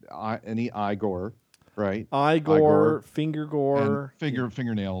movie, any eye gore, right? Eye gore, finger gore,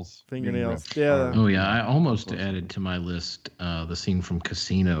 fingernails. Yeah. Oh yeah, I almost added to my list the scene from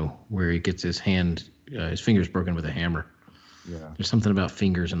Casino where he gets his fingers broken with a hammer. Yeah. There's something about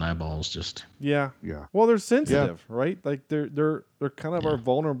fingers and eyeballs just. Yeah. Yeah. Well, they're sensitive, right? Like they're kind of our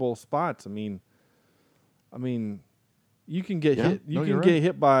vulnerable spots. I mean, you can get hit. You can get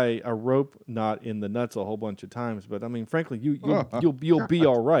hit by a rope knot in the nuts a whole bunch of times, but I mean, frankly, you'll be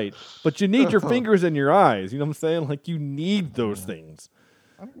all right. But you need your fingers and your eyes. You know what I'm saying? Like you need those things.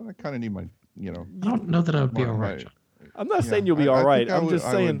 I kind of need my. I don't know that I would be all right. I'm not saying you'll be all right. I'm just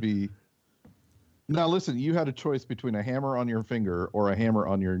saying. I would be. Now listen, you had a choice between a hammer on your finger or a hammer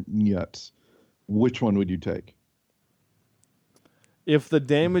on your nuts. Which one would you take? If the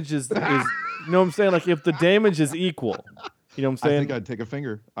damage is you know what I'm saying? Like if the damage is equal. You know what I'm saying? I think I'd take a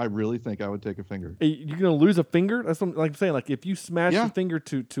finger. I really think I would take a finger. You're gonna lose a finger? That's what I'm saying. Like if you smash your finger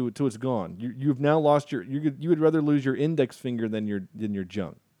to it's gone. You've now lost you would rather lose your index finger than your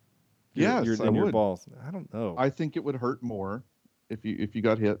junk. Yes, I would. Your balls. I don't know. I think it would hurt more if you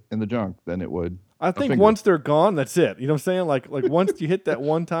got hit in the junk than it would. I think once they're gone, that's it. You know what I'm saying? Like once you hit that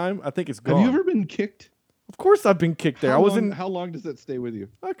one time, I think it's gone. Have you ever been kicked? Of course I've been kicked there. How long does that stay with you?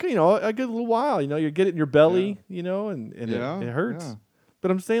 Okay, I get a little while. You get it in your belly, and it hurts. Yeah. But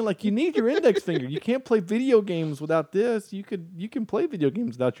I'm saying like you need your index finger. You can't play video games without this. You can play video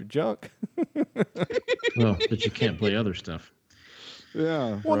games without your junk. Well, but you can't play other stuff.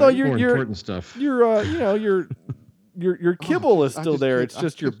 Yeah. Well, no, your important stuff. Your kibble is still there. It's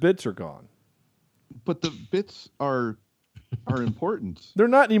just your bits are gone. But the bits are important. They're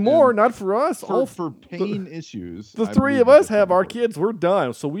not anymore. Not for us. For pain issues. The three of us have our kids. We're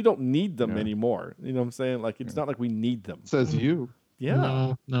done, so we don't need them anymore. You know what I'm saying? Like it's not like we need them. Says you.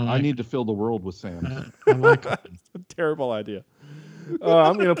 Yeah. No. I need to fill the world with Sam. I like it. It's a terrible idea.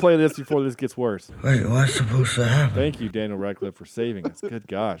 I'm going to play this before this gets worse. Wait, what's supposed to happen? Thank you, Daniel Radcliffe, for saving us. Good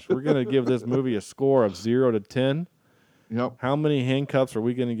gosh. We're going to give this movie a score of 0 to 10. Yep. How many handcuffs are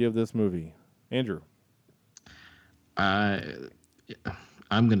we going to give this movie? Andrew. I'm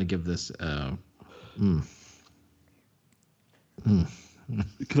going to give this. Can I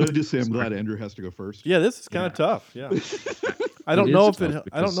just say I'm glad Andrew has to go first? Yeah, this is kind of tough. Yeah. I don't know if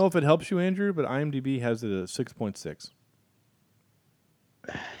it helps you, Andrew, but IMDb has it at 6.6.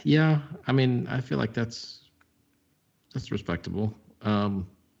 Yeah, I mean, I feel like that's respectable.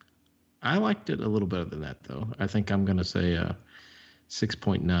 I liked it a little better than that, though. I think I'm going to say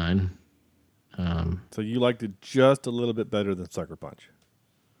 6.9. So you liked it just a little bit better than Sucker Punch?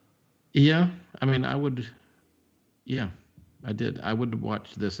 Yeah, I mean, I would. Yeah, I did. I would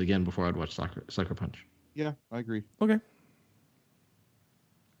watch this again before I'd watch Sucker Punch. Yeah, I agree. Okay.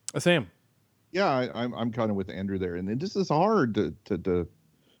 Sam. Yeah, I'm kind of with Andrew there, and this is hard to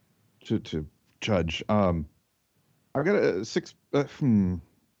judge. I've got a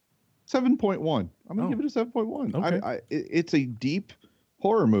 7.1. I'm gonna give it a 7.1. Okay. It's a deep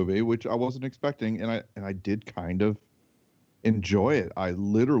horror movie, which I wasn't expecting, and I did kind of enjoy it. I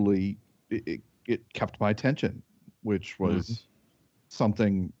literally it kept my attention, which was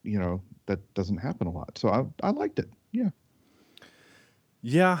something that doesn't happen a lot. So I liked it. Yeah.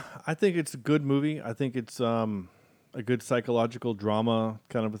 Yeah, I think it's a good movie. I think it's a good psychological drama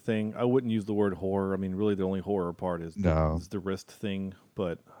kind of a thing. I wouldn't use the word horror. I mean, really, the only horror part is the wrist thing.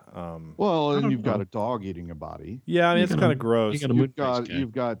 But well, and you've got a dog eating a body. Yeah, I mean, it's kind of gross.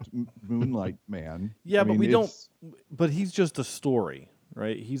 You've got Moonlight Man. Yeah, I but mean, we don't. But he's just a story,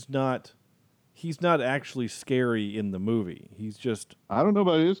 right? He's not actually scary in the movie. He's just. I don't know,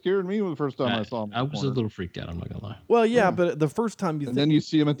 but it scared me the first time I saw him. I was a little freaked out. I'm not gonna lie. Well, yeah, but the first time then you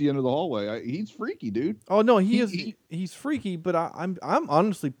see him at the end of the hallway. He's freaky, dude. Oh no, he's freaky. But I'm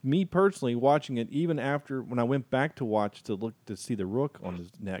honestly, me personally, watching it even after when I went back to watch to see the rook on his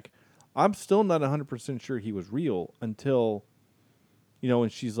neck, I'm still not 100% sure he was real until, when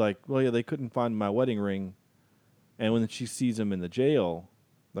she's like, well, yeah, they couldn't find my wedding ring, and when she sees him in the jail.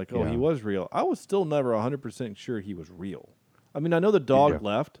 Like, he was real. I was still never 100% sure he was real. I mean, I know the dog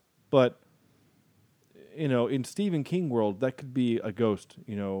left, but, in Stephen King world, that could be a ghost,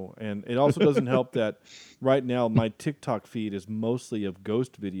 and it also doesn't help that right now my TikTok feed is mostly of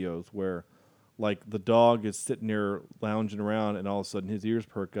ghost videos where, like, the dog is sitting there lounging around and all of a sudden his ears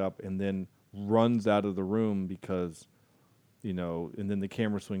perk up and then runs out of the room because, and then the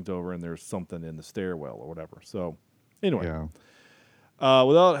camera swings over and there's something in the stairwell or whatever. So, anyway. Yeah.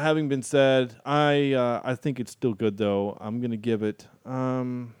 Without having been said, I think it's still good though. I'm gonna give it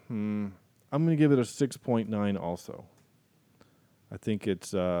I'm gonna give it a 6.9 also. I think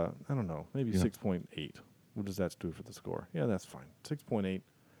it's I don't know, maybe 6.8. What does that do for the score? Yeah, that's fine. 6.8.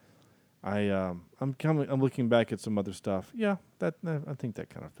 I'm looking back at some other stuff. Yeah, I think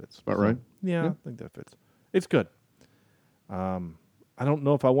that kind of fits. About right? Yeah, I think that fits. It's good. I don't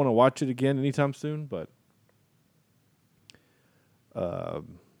know if I want to watch it again anytime soon, but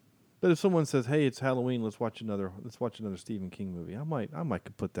if someone says, "Hey, it's Halloween, let's watch another Stephen King movie," I might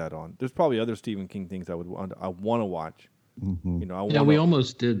could put that on. There's probably other Stephen King things I want to watch. Mm-hmm. We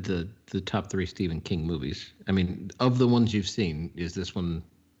almost did the top 3 Stephen King movies. I mean, of the ones you've seen, is this one?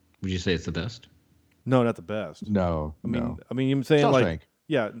 Would you say it's the best? No, not the best. No, I mean, you're saying Shawshank.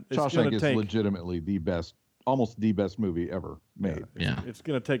 like, Shawshank is legitimately the best, almost the best movie ever made. Yeah, it's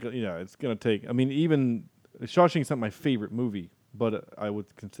gonna take. It's gonna take. I mean, even Shawshank's not my favorite movie. But I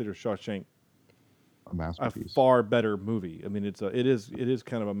would consider Shawshank a masterpiece, a far better movie. I mean, it is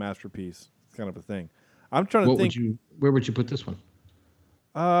kind of a masterpiece, kind of a thing. I'm trying to think. Where would you put this one?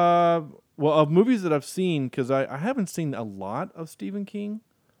 Well, of movies that I've seen, because I haven't seen a lot of Stephen King,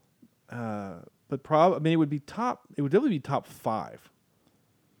 but it would definitely be top 5.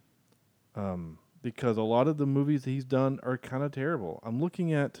 Because a lot of the movies that he's done are kind of terrible. I'm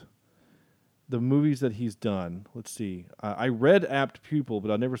looking at the movies that he's done. Let's see. I read Apt Pupil,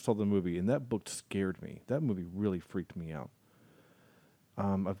 but I never saw the movie, and that book scared me. That movie really freaked me out.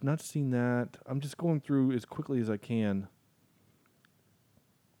 I've not seen that. I'm just going through as quickly as I can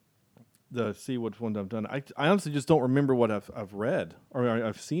to see which ones I've done. I honestly just don't remember what I've read or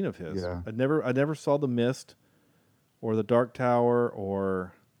I've seen of his. Yeah. I never saw The Mist or The Dark Tower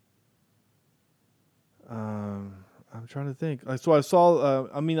or I'm trying to think. So I saw.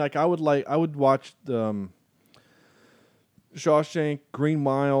 I would watch the Shawshank, Green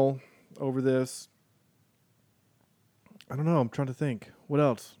Mile over this. I don't know. I'm trying to think. What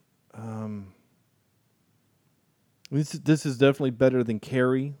else? This is definitely better than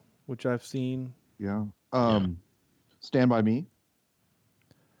Carrie, which I've seen. Yeah. Stand By Me.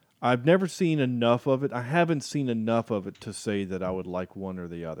 I've never seen enough of it. I haven't seen enough of it to say that I would like one or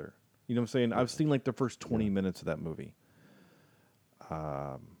the other. You know what I'm saying? I've seen like the first 20 minutes of that movie.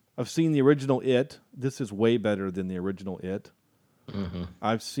 I've seen the original It. This is way better than the original It. Mm-hmm.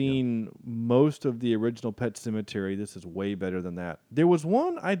 I've seen most of the original Pet Sematary. This is way better than that. There was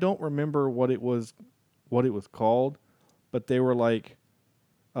one, I don't remember what it was called, but they were like,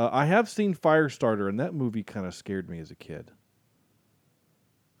 I have seen Firestarter, and that movie kind of scared me as a kid.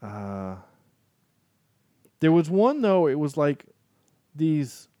 There was one though. It was like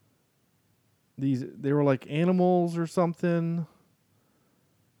these. They were like animals or something.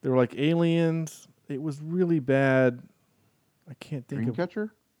 They were like aliens. It was really bad. I can't think of.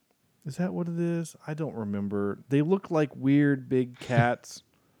 Dreamcatcher? Is that what it is? I don't remember. They look like weird big cats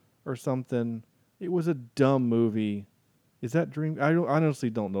or something. It was a dumb movie. Is that Dream? I honestly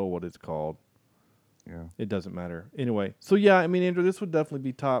don't know what it's called. Yeah. It doesn't matter. Anyway, so yeah, I mean, Andrew, this would definitely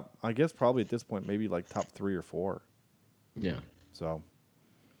be top, I guess probably at this point, maybe like top 3 or 4. Yeah. So,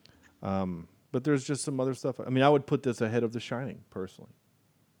 but there's just some other stuff. I mean, I would put this ahead of The Shining, personally.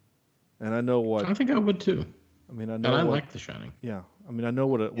 And I know what... I think I would too. I mean, I know. And I like The Shining. Yeah. I mean, I know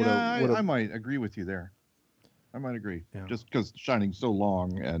what I might agree with you there. I might agree. Yeah. Just because Shining's so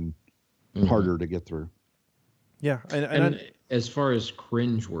long and harder to get through. Yeah. And as far as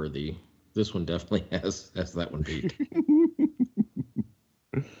cringeworthy, this one definitely has that one beat.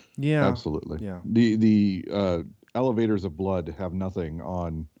 Yeah, absolutely. Yeah, the elevators of blood have nothing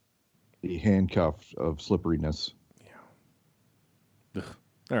on the handcuff of slipperiness. Ugh.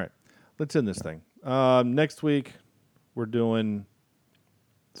 All right, let's end this thing. Next week, we're doing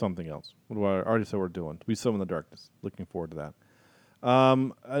something else. What do I already said we're doing? We Summon the Darkness. Looking forward to that.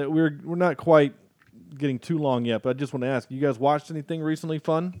 We're not quite getting too long yet, but I just want to ask: you guys watched anything recently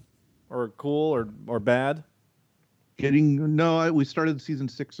fun, or cool, or bad? We started season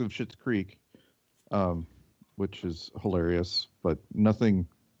 6 of Schitt's Creek, which is hilarious, but nothing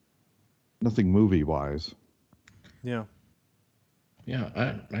movie wise. Yeah.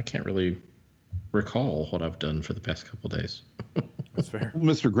 Yeah, I can't really recall what I've done for the past couple of days. That's fair.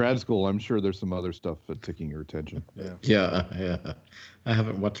 Mr. Grad School, I'm sure there's some other stuff that's taking your attention. Yeah. I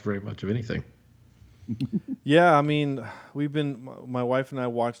haven't watched very much of anything. Yeah, I mean, my wife and I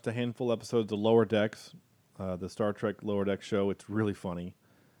watched a handful of episodes of Lower Decks, the Star Trek Lower Decks show. It's really funny.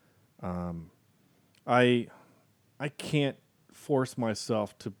 I can't force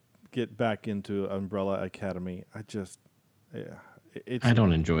myself to get back into Umbrella Academy. I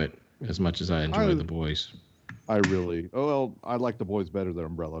don't enjoy it as much as I enjoy The Boys. I like The Boys better than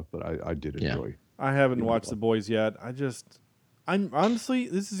Umbrella, but I did enjoy. I haven't watched The Boys yet. I'm honestly,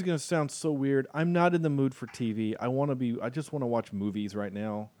 this is going to sound so weird. I'm not in the mood for TV. I just want to watch movies right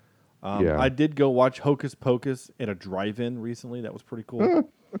now. I did go watch Hocus Pocus at a drive-in recently. That was pretty cool. Oh,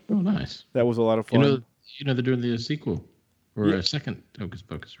 nice. That was a lot of fun. You know they're doing the sequel or a second Hocus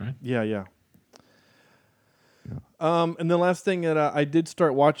Pocus, right? Yeah. And the last thing that I did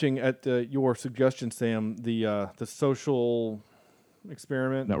start watching at your suggestion, Sam, the Social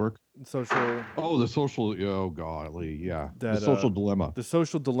Experiment Network. The Social. Oh, golly, yeah. The Social Dilemma. The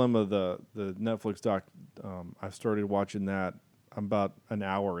Social Dilemma, the Netflix doc. I started watching that. I'm about an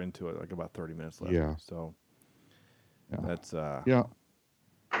hour into it, like about 30 minutes left. Yeah. So that's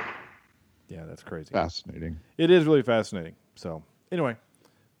that's crazy. Fascinating. It is really fascinating. So anyway,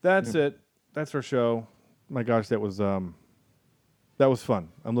 that's it. That's our show. My gosh, that was fun.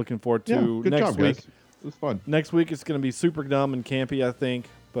 I'm looking forward to good next job, week. Guys. It was fun. Next week it's going to be super dumb and campy, I think,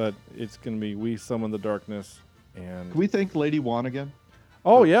 but it's going to be We Summon the Darkness. And can we thank Lady Wan again?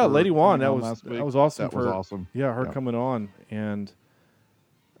 Oh yeah, Lady Wan. That was awesome. That was awesome. Yeah, her coming on, and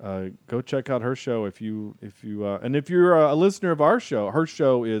go check out her show if you're a listener of our show. Her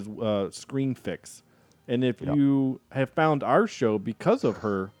show is Screen Fix, and if you have found our show because of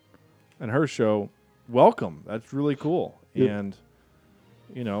her and her show, welcome. That's really cool. Yep. And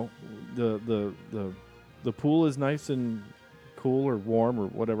the pool is nice and cool or warm or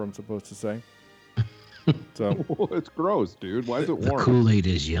whatever I'm supposed to say. So it's gross, dude. Why is it warm? The Kool-Aid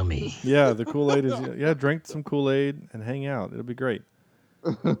is yummy. Yeah, the Kool-Aid is drink some Kool-Aid and hang out. It'll be great.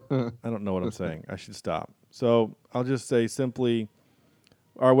 I don't know what I'm saying. I should stop. So I'll just say simply,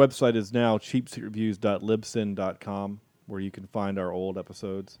 our website is now cheapseatreviews.libsyn.com, where you can find our old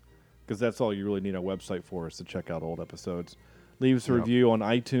episodes, because that's all you really need our website for, is to check out old episodes. Leave us a review on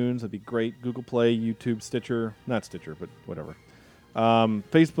iTunes. That'd be great. Google Play, YouTube, Stitcher. Not Stitcher, but whatever.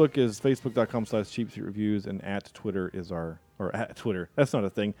 Facebook is facebook.com/cheapseatreviews, and at Twitter is at Twitter. That's not a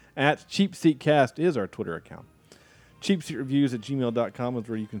thing. At CheapSeatCast is our Twitter account. cheapseatreviews@gmail.com is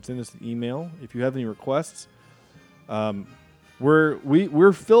where you can send us an email if you have any requests.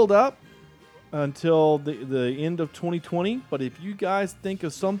 We're filled up until the end of 2020, but if you guys think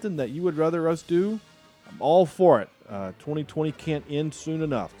of something that you would rather us do, I'm all for it. 2020 can't end soon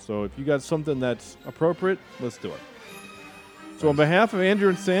enough, so if you got something that's appropriate, let's do it. So on behalf of Andrew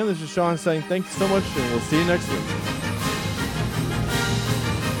and Sam, this is Sean saying thanks so much, and we'll see you next week.